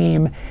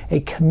 became a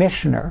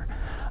commissioner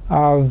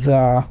of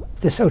the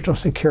Social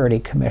Security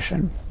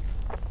Commission.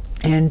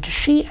 And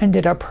she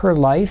ended up her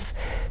life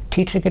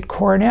teaching at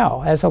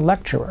Cornell as a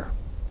lecturer.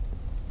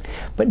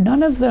 But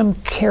none of them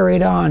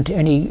carried on to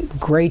any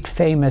great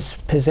famous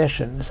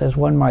positions, as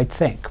one might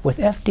think. With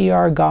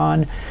FDR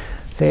gone,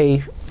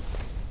 they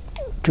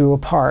drew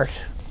apart.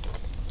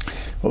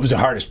 What was the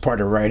hardest part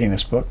of writing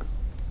this book?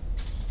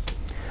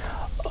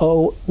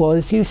 Oh, well,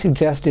 as you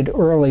suggested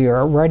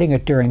earlier, writing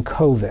it during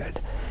COVID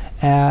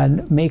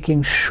and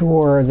making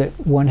sure that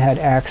one had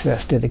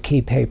access to the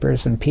key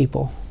papers and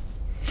people.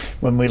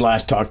 When we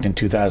last talked in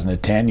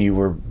 2010, you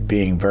were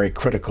being very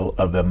critical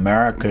of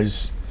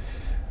America's,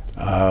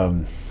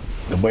 the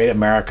way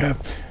America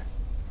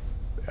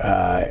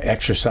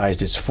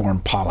exercised its foreign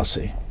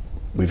policy.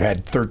 We've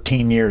had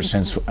 13 years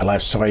since I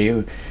last saw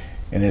you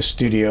in this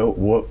studio.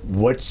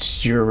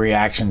 What's your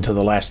reaction to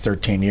the last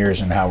 13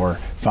 years and how we're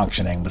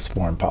functioning with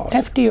foreign policy?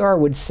 FDR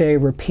would say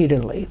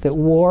repeatedly that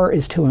war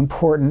is too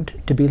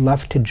important to be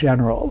left to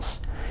generals.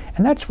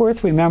 And that's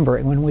worth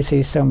remembering when we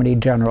see so many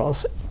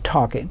generals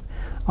talking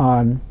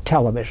on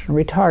television,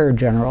 retired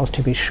generals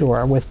to be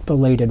sure, with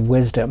belated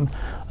wisdom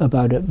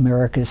about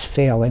America's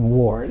failing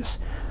wars.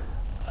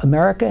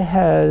 America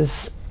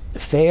has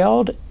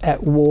failed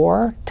at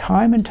war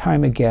time and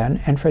time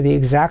again, and for the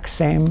exact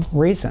same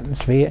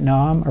reasons: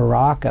 Vietnam,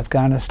 Iraq,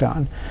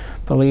 Afghanistan,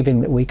 believing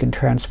that we can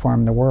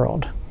transform the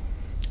world.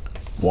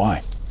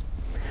 Why?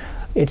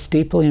 It's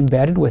deeply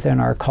embedded within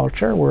our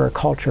culture. We're a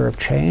culture of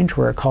change.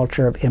 We're a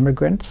culture of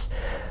immigrants.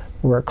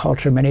 We're a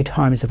culture many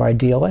times of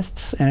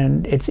idealists,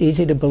 and it's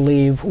easy to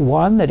believe,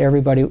 one, that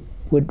everybody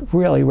would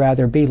really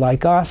rather be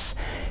like us,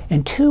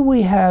 and two,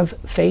 we have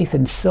faith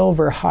in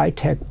silver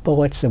high-tech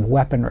bullets of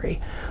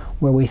weaponry,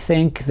 where we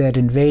think that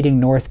invading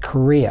North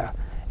Korea,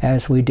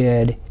 as we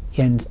did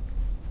in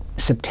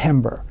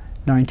September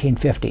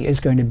 1950, is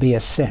going to be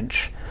a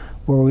cinch,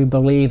 where we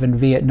believe in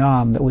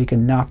Vietnam that we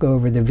can knock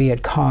over the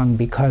Viet Cong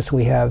because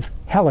we have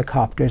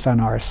helicopters on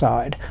our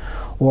side,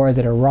 or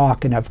that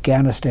Iraq and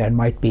Afghanistan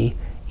might be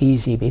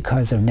easy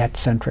because of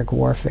net-centric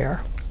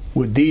warfare.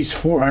 Would these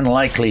four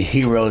unlikely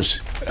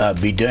heroes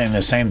be doing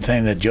the same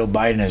thing that Joe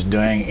Biden is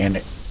doing in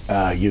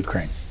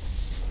Ukraine?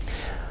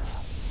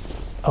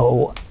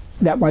 Oh,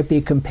 that might be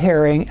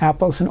comparing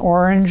apples and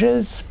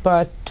oranges,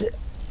 but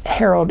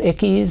Harold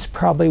Ickes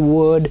probably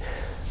would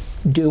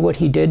do what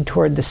he did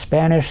toward the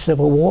Spanish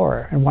Civil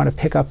War and want to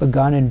pick up a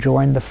gun and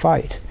join the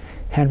fight.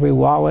 Henry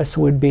Wallace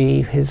would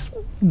be his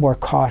more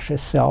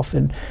cautious self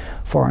in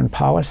foreign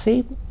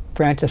policy.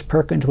 Francis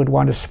Perkins would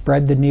want to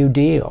spread the New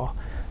Deal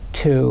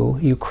to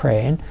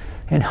Ukraine,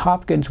 and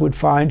Hopkins would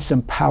find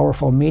some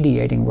powerful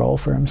mediating role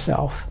for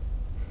himself.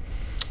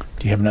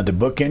 Do you have another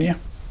book in you?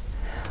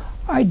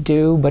 I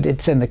do, but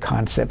it's in the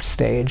concept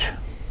stage.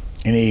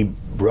 Any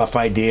rough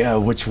idea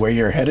of which way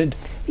you're headed?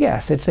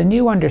 Yes, it's a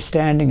new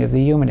understanding of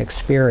the human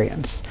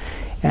experience,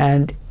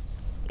 and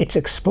it's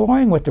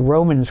exploring what the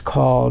Romans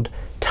called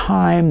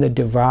time the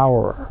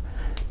devourer,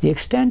 the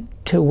extent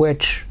to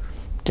which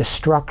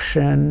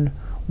destruction,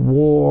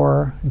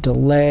 war,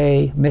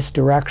 delay,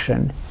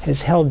 misdirection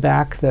has held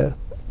back the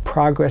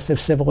progress of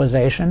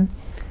civilization,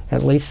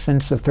 at least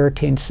since the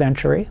 13th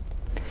century.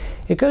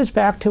 It goes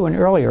back to an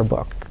earlier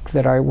book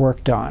that I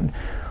worked on,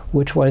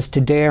 which was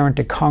To Dare and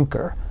to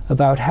Conquer,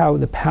 about how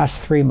the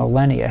past 3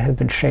 millennia have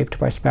been shaped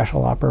by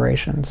special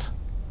operations.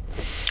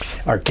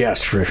 Our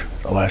guest for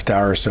the last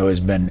hour or so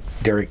has been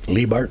Derek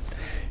Leebaert,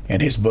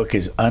 and his book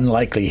is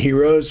Unlikely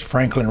Heroes,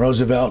 Franklin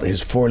Roosevelt,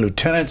 His 4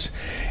 Lieutenants,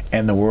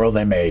 and the World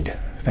They Made.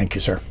 Thank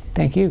you, sir.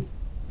 Thank you.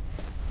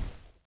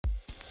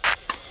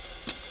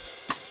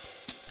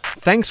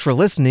 Thanks for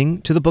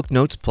listening to the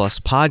Booknotes Plus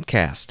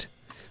podcast.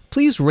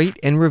 Please rate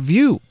and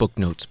review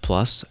Booknotes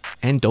Plus,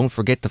 and don't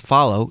forget to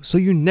follow so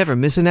you never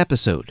miss an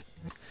episode.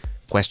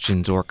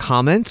 Questions or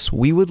comments,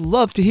 we would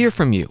love to hear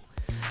from you.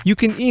 You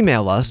can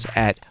email us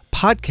at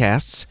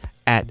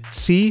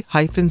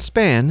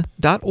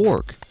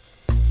podcasts@c-span.org.